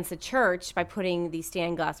fighting against the church by putting these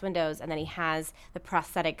stained glass windows, and then he has the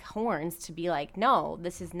prosthetic horns to be like, no,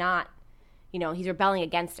 this is not, he's rebelling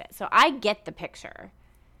against it. So I get the picture.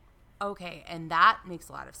 Okay, and that makes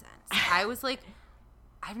a lot of sense. I was like,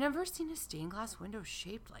 I've never seen a stained glass window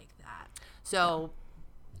shaped like that. So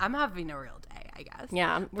I'm having a real day, I guess.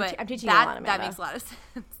 Yeah, but I'm teaching you a lot, Amanda. that makes a lot of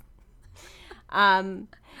sense.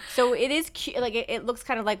 So it is cute. Like it looks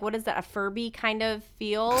kind of like, what is that? A Furby kind of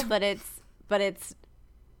feel, but it's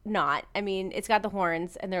not. I mean, it's got the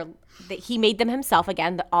horns, and he made them himself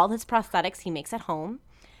again. All his prosthetics he makes at home.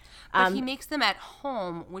 But he makes them at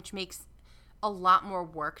home, which makes a lot more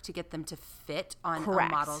work to get them to fit on a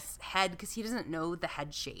model's head because he doesn't know the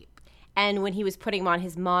head shape. And when he was putting him on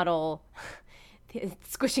his model,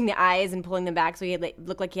 squishing the eyes and pulling them back, so he had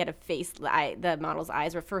looked like he had a face. The model's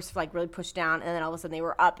eyes were first like really pushed down, and then all of a sudden they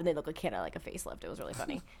were up, and they looked like he had like a facelift. It was really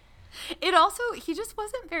funny. It also, he just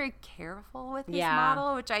wasn't very careful with his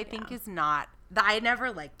model, which I think is not. I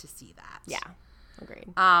never like to see that. Yeah,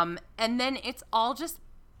 agreed. And then it's all just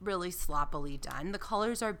really sloppily done. The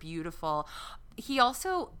colors are beautiful. He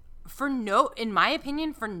also, in my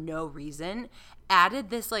opinion, for no reason, added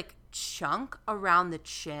this like chunk around the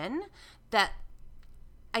chin that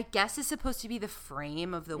I guess is supposed to be the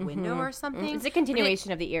frame of the window or something. It's a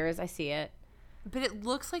continuation of the ears. I see it. But it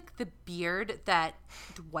looks like the beard that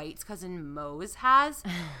Dwight's cousin Mose has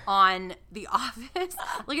on The Office.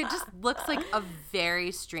 Like, it just looks like a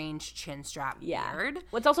very strange chin strap beard.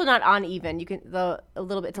 Well, it's also not uneven. You can it's a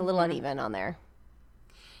little uneven on there.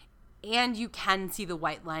 And you can see the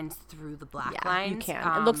white lines through the black lines. You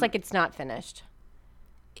can. It looks like it's not finished.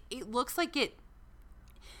 It looks like it.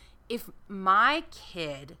 If my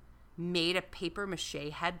kid made a paper mache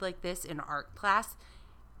head like this in art class,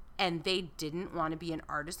 and they didn't want to be an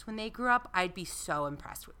artist when they grew up, I'd be so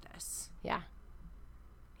impressed with this. Yeah.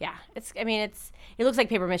 Yeah. It looks like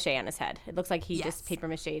paper mache on his head. It looks like he just paper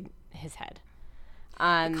mached his head.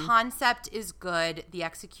 The concept is good. The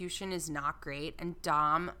execution is not great. And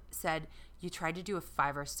Dom said, you tried to do a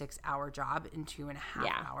 5 or 6 hour job in 2.5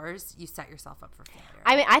 hours. You set yourself up for failure.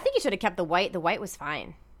 I mean, I think you should have kept the white. The white was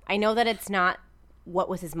fine. I know that it's not what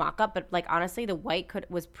was his mock-up, but like honestly the white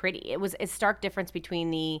was pretty. It was a stark difference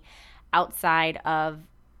between the outside of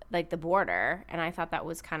like the border, and I thought that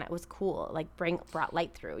was cool, like brought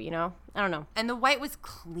light through, you know. I don't know. And the white was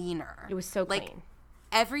cleaner. It was so clean. Like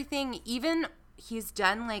everything, even he's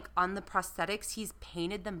done like on the prosthetics, he's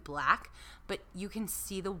painted them black, but you can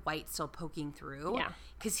see the white still poking through. Yeah,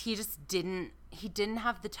 because he just didn't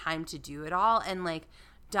have the time to do it all. And like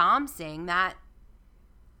Dom saying that,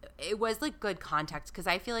 it was like good context, because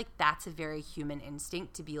I feel like that's a very human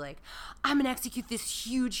instinct to be like, I'm gonna execute this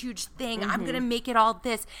huge thing, I'm gonna make it all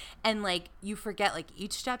this, and like you forget like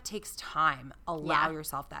each step takes time. Allow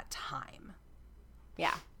yourself that time.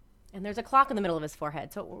 Yeah. And there's a clock in the middle of his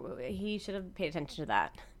forehead, so he should have paid attention to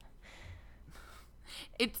that.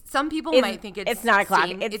 Some people might think it's not a clock.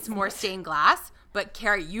 It's more stained glass, but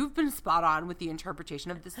Carrie, you've been spot on with the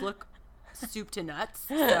interpretation of this look, soup to nuts.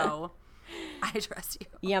 So I trust you.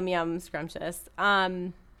 Yum, scrumptious.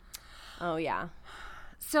 Oh, yeah.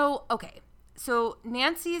 So, okay. So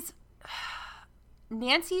Nancy's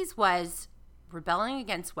was rebelling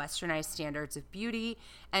against westernized standards of beauty,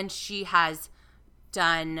 and she has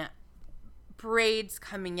done braids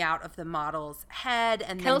coming out of the model's head.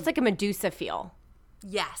 And kind of looks like a Medusa feel.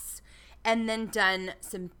 Yes. And then done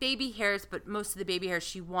some baby hairs, but most of the baby hairs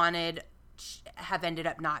she wanted have ended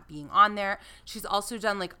up not being on there. She's also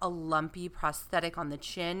done like a lumpy prosthetic on the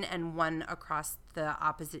chin and one across the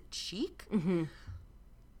opposite cheek. Mm-hmm.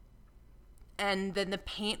 And then the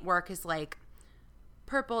paint work is like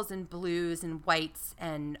purples and blues and whites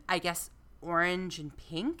and I guess orange and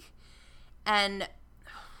pink. And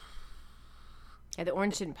yeah, the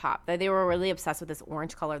orange didn't pop. They were really obsessed with this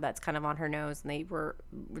orange color that's kind of on her nose, and they were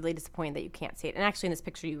really disappointed that you can't see it. And actually in this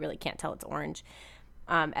picture you really can't tell it's orange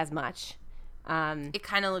as much. It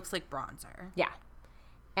kind of looks like bronzer. Yeah.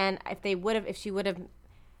 And if she would have,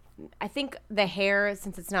 I think the hair,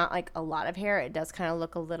 since it's not like a lot of hair, it does kind of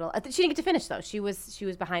look a little, she didn't get to finish though. She was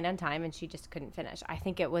behind on time and she just couldn't finish. I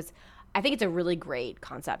think it's a really great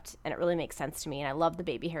concept and it really makes sense to me. And I love the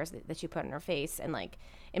baby hairs that she put on her face and like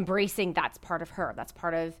embracing that's part of her. That's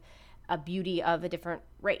part of a beauty of a different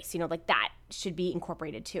race, you know, like that should be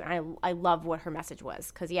incorporated too. And I love what her message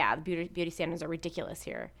was. Cause yeah, the beauty standards are ridiculous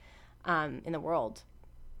here. In the world,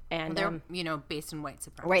 and they're based in white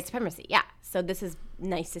supremacy. White supremacy, yeah. So this is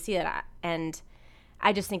nice to see that, and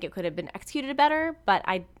I just think it could have been executed better. But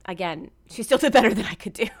she still did better than I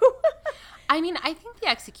could do. I mean, I think the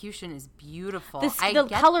execution is beautiful. The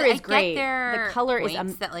color is great. The color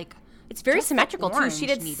is that like it's very symmetrical too. She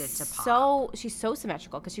did she's so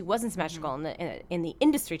symmetrical because she wasn't symmetrical in the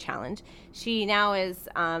industry challenge. She now is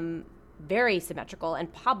very symmetrical,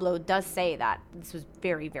 and Pablo does say that this was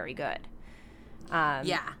very, very good.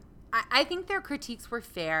 Yeah. I think their critiques were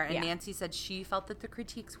fair, and Nancy said she felt that the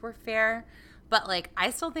critiques were fair. But, like,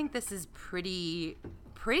 I still think this is pretty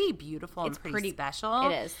beautiful and pretty special.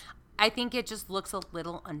 It is. I think it just looks a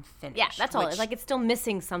little unfinished. Yeah, that's all. It's like it's still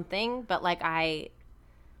missing something, but, like, I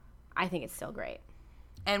think it's still great.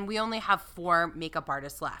 And we only have 4 makeup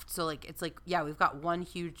artists left. So, like, it's like, yeah, we've got one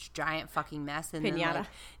huge, giant fucking mess. And Pinata. then, like,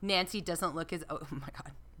 Nancy doesn't look as, oh, my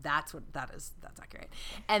God. That's accurate.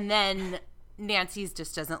 And then Nancy's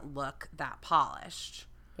just doesn't look that polished.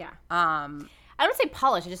 Yeah. I don't say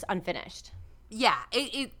polished, it's just unfinished. Yeah,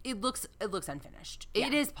 it looks unfinished. Yeah.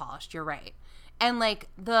 It is polished, you're right. And, like,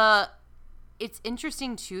 it's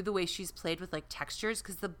interesting, too, the way she's played with, like, textures,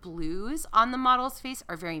 because the blues on the model's face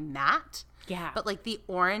are very matte. Yeah. But, like, the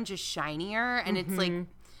orange is shinier, and it's, like,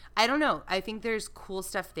 I don't know. I think there's cool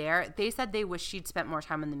stuff there. They said they wish she'd spent more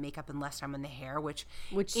time on the makeup and less time on the hair, which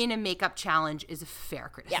in a makeup challenge is a fair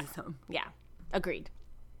criticism. Yeah. Agreed.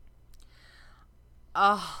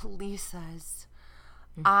 Oh, Lisa's.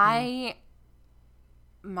 My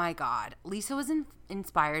God. Lisa was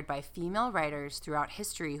inspired by female writers throughout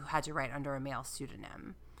history who had to write under a male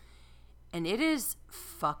pseudonym. And it is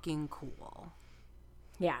fucking cool.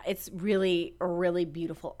 Yeah, it's really a really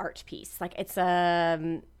beautiful art piece. Like, it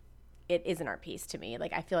is an art piece to me.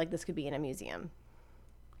 Like, I feel like this could be in a museum.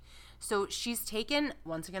 So she's taken,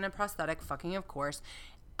 once again, a prosthetic, fucking of course,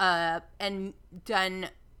 and done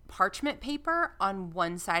parchment paper on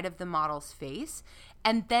one side of the model's face,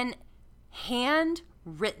 and then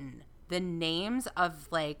handwritten the names of,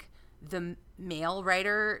 like, the male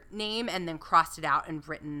writer name, and then crossed it out and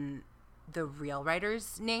written the real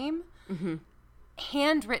writer's name. Mm-hmm.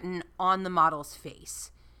 Handwritten on the model's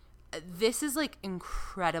face. This is, like,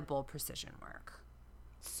 incredible precision work.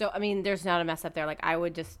 So, I mean, there's not a mess up there. Like, it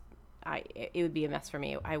would be a mess for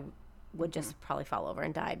me. I would just probably fall over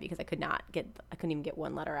and die because I couldn't even get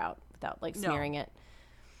one letter out without, like, smearing it.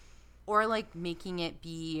 Or, like, making it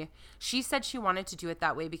be, she said she wanted to do it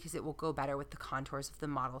that way because it will go better with the contours of the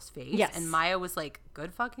model's face. Yes. And Maya was like,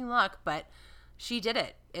 good fucking luck, but she did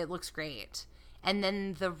it. It looks great. And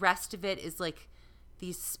then the rest of it is, like,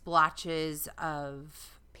 these splotches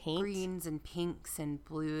of paint, greens and pinks and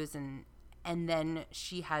blues, and then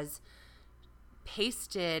she has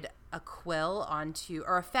pasted a quill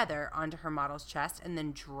or a feather onto her model's chest and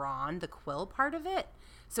then drawn the quill part of it.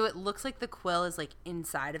 So it looks like the quill is, like,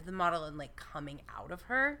 inside of the model and, like, coming out of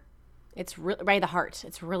her. It's right at the heart.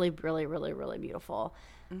 It's really, really, really, really beautiful.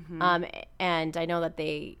 Mm-hmm. And I know that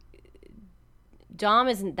Dom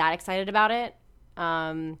isn't that excited about it.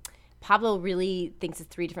 Pablo really thinks it's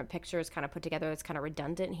 3 different pictures kind of put together. It's kind of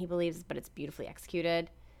redundant, he believes, but it's beautifully executed.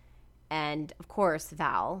 And, of course,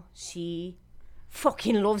 Val, she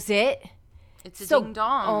fucking loves it. It's a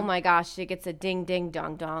ding-dong. Oh, my gosh. It gets a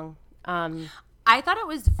ding-ding-dong-dong. I thought it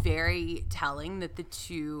was very telling that the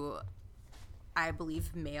 2, I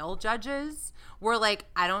believe, male judges were like,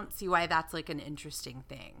 I don't see why that's, like, an interesting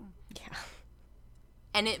thing. Yeah.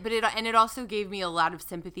 And it also gave me a lot of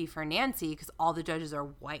sympathy for Nancy because all the judges are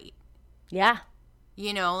white. Yeah.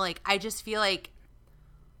 You know, like, I just feel like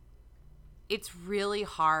it's really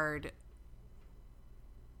hard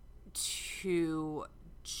to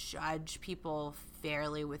judge people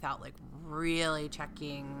fairly without, like, really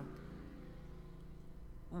checking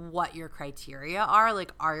what your criteria are.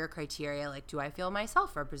 Like, are your criteria, like, do I feel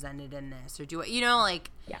myself represented in this, or do I, you know, like,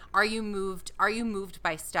 yeah. Are you moved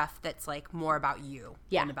by stuff that's, like, more about you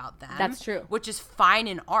than about them? That's true. Which is fine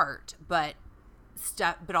in art, but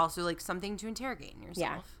also, like, something to interrogate in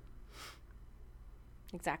yourself.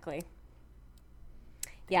 Yeah. Exactly.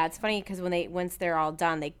 Yeah, it's funny because once they're all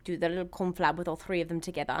done, they do the little conflab with all 3 of them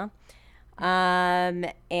together, and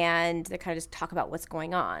they kind of just talk about what's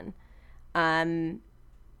going on.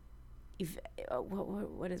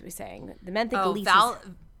 What is we saying? The men think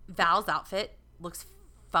Val's outfit looks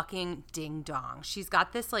fucking ding dong. She's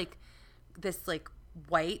got this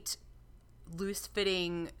white, loose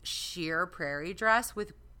fitting sheer prairie dress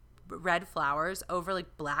with red flowers over,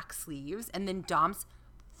 like, black sleeves, and then Dom's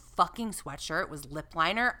fucking sweatshirt was lip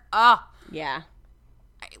liner. Yeah,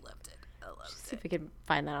 I loved it. See if we could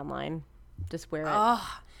find that online. Just wear it.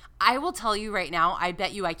 I will tell you right now, I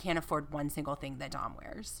bet you I can't afford one single thing that Dom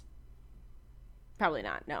wears. Probably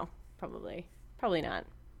not. No, probably not.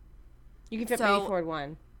 You can maybe afford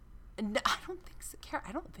one. No, I don't think so. Kara,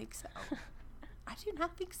 I don't think so. I do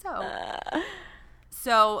not think so.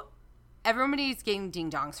 So everybody's getting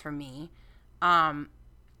ding dongs from me.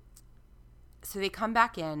 So they come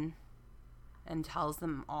back in and tells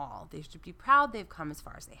them all they should be proud they've come as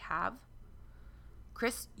far as they have.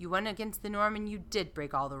 Chris, you went against the norm and you did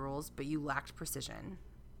break all the rules, but you lacked precision.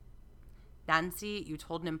 Nancy, you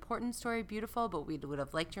told an important story, beautiful, but we would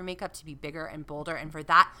have liked your makeup to be bigger and bolder. And for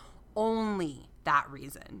that, only that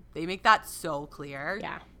reason, they make that so clear.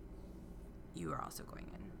 Yeah. You are also going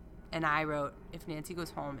in. And I wrote, if Nancy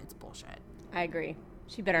goes home, it's bullshit. I agree.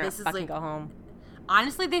 She better not fucking go home.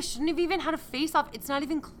 Honestly, they shouldn't have even had a face-off. It's not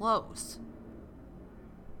even close.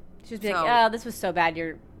 She'd be like, oh, this was so bad.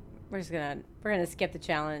 We're gonna skip the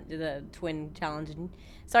challenge, the twin challenge. And,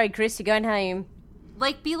 sorry, Chris, you're going home.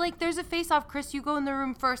 Like, be like, there's a face-off. Chris, you go in the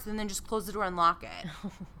room first, and then just close the door and lock it.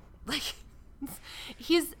 Like,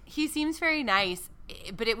 he seems very nice,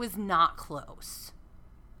 but it was not close.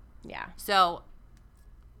 Yeah. So,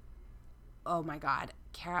 oh my God,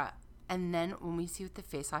 Kara. And then when we see what the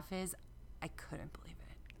face-off is, I couldn't believe it.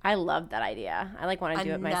 I love that idea. I want to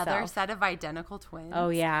do it myself. Another set of identical twins. Oh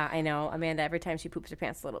yeah, I know. Amanda, every time she poops her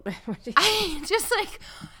pants a little bit. I just like,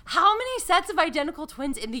 how many sets of identical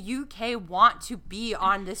twins in the UK want to be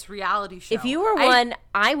on this reality show? If you were one,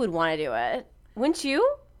 I would want to do it. Wouldn't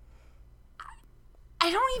you? I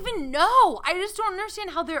don't even know. I just don't understand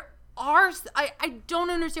how there are. I don't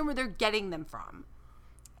understand where they're getting them from.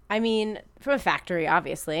 I mean, from a factory,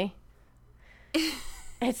 obviously.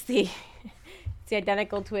 It's the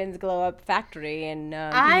Identical Twins Glow Up Factory in the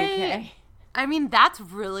UK. I mean, that's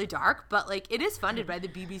really dark, but like it is funded by the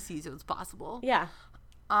BBC, so it's possible. Yeah.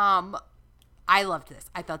 I loved this.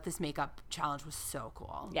 I thought this makeup challenge was so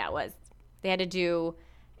cool. Yeah, it was. They had to do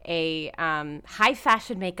a high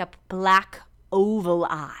fashion makeup black oval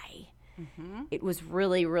eye. Mm-hmm. It was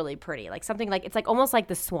really, really pretty. Like something like it's like almost like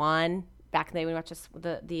the Swan back in the day when we watched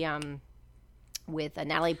the with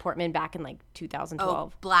Natalie Portman back in like 2012.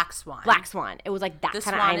 Oh, Black Swan. Black Swan. It was like that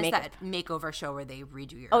kind of eye makeup. The Swan is that makeover show where they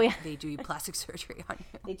redo your. Oh yeah. They do plastic surgery on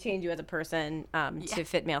you. They change you as a person to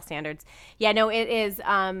fit male standards. Yeah, no, it is. It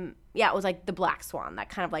was like the Black Swan. That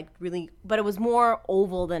kind of like really, but it was more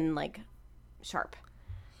oval than like sharp.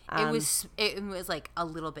 It was like a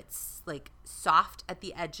little bit like soft at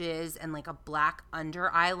the edges and like a black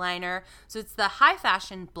under eyeliner. So it's the high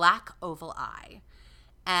fashion black oval eye,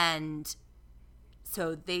 and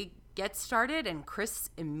so they get started, and Chris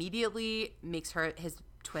immediately makes his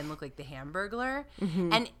twin look like the Hamburglar.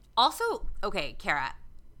 Mm-hmm. And also, okay, Kara,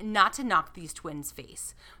 not to knock these twins'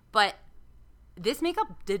 face, but this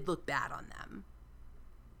makeup did look bad on them.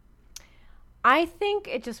 I think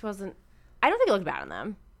it just wasn't. I don't think it looked bad on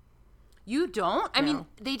them. You don't? I mean,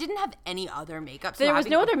 they didn't have any other makeup. So there was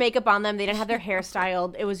no other makeup on them. They didn't have their hair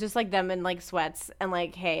styled. It was just like them in like sweats and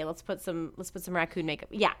like, hey, let's put some raccoon makeup.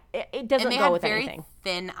 Yeah, it doesn't go with anything. And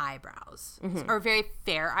they had very thin eyebrows or very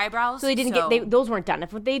fair eyebrows. So they didn't those weren't done.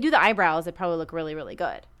 If they do the eyebrows, it probably look really, really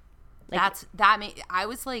good. Like, I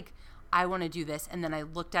was like, I want to do this, and then I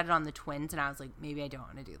looked at it on the twins, and I was like, maybe I don't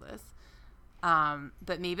want to do this.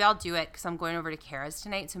 But maybe I'll do it because I'm going over to Kara's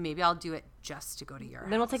tonight. So maybe I'll do it just to go to your house.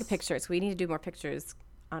 Then we'll take a picture. So we need to do more pictures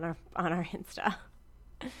on our Insta.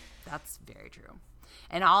 That's very true.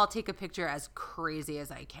 And I'll take a picture as crazy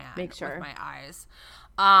as I can. Make sure. With my eyes.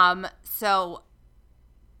 So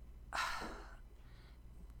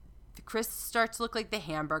Chris starts to look like the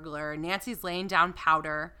Hamburglar. Nancy's laying down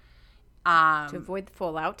powder. To avoid the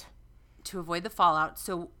fallout.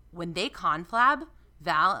 So when they conflab,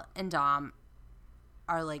 Val and Dom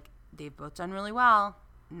are like, they've both done really well.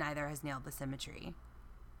 Neither has nailed the symmetry.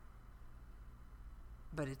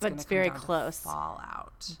 But it's very close.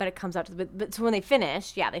 Fallout. But it comes out to but so when they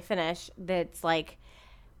finish, that's like,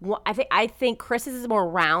 I think Chris's is more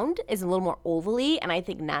round, is a little more ovally, and I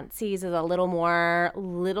think Nancy's is a little more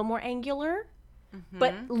angular,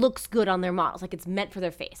 but looks good on their models. Like it's meant for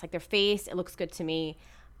their face. Like their face, it looks good to me.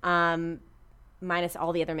 Minus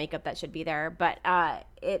all the other makeup that should be there. But I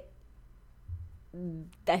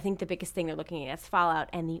think the biggest thing they're looking at is fallout.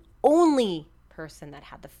 And the only person that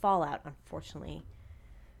had the fallout, unfortunately,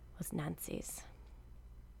 was Nancy's.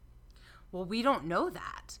 Well, we don't know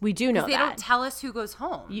that. We do know that. They don't tell us who goes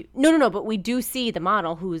home. No. But we do see the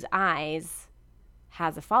model whose eyes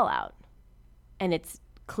has a fallout. And it's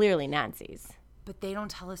clearly Nancy's. But they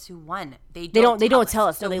don't tell us who won. They don't tell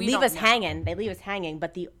us. So they leave us hanging. They leave us hanging.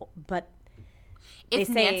 But if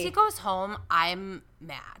Nancy goes home, I'm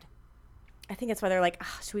mad. I think that's why they're like,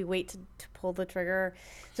 should we wait to pull the trigger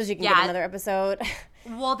so she can get another episode?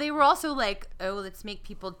 Well, they were also like, oh, let's make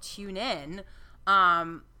people tune in.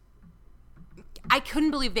 I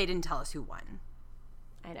couldn't believe they didn't tell us who won.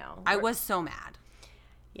 I know. I was so mad.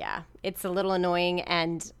 Yeah, it's a little annoying,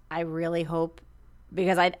 and I really hope,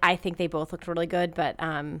 because I think they both looked really good, but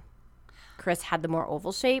Chris had the more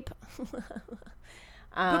oval shape.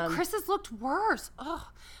 But Chris's looked worse. Ugh.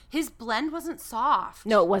 His blend wasn't soft.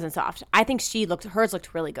 No, it wasn't soft. I think hers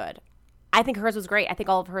looked really good. I think hers was great. I think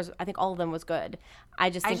all of them was good. I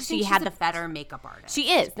just think she had the better makeup artist.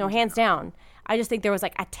 She is, no, hands down. I just think there was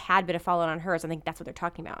like a tad bit of fallout on hers. I think that's what they're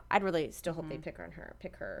talking about. I'd really still hope they pick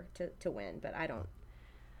her to win, but I don't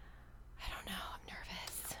know. I'm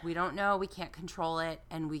nervous. We don't know. We can't control it,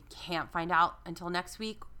 and we can't find out until next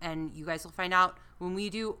week. And you guys will find out when we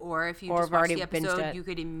do, or if you just watch the episode, you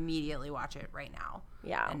could immediately watch it right now.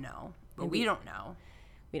 Yeah, and know, but we don't know.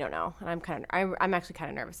 We don't know, and I'm actually kind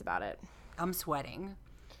of nervous about it. I'm sweating.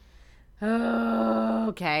 Oh,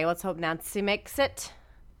 okay, let's hope Nancy makes it.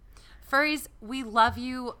 Furries, we love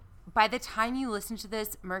you. By the time you listen to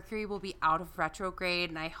this, Mercury will be out of retrograde,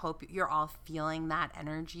 and I hope you're all feeling that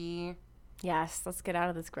energy. Yes, let's get out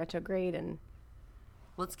of this retrograde and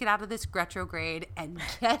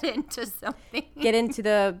get into something. Get into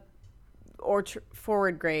the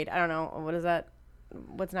forward grade. I don't know. What is that?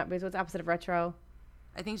 What's the opposite of retro?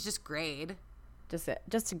 I think it's just grade. Just a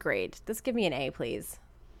grade. Just give me an A, please.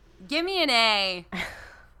 Give me an A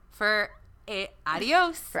for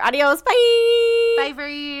adios. Adios. Bye. Bye,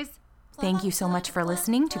 furries. Thank you so much for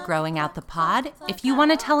listening to Growing Out the Pod. If you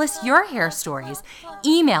want to tell us your hair stories,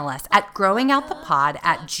 email us at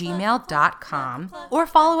growingoutthepod@gmail.com or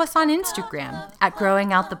follow us on Instagram at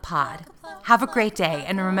growingoutthepod. Have a great day,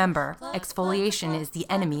 and remember, exfoliation is the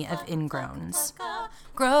enemy of ingrowns.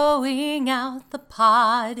 Growing out the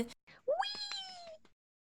pod.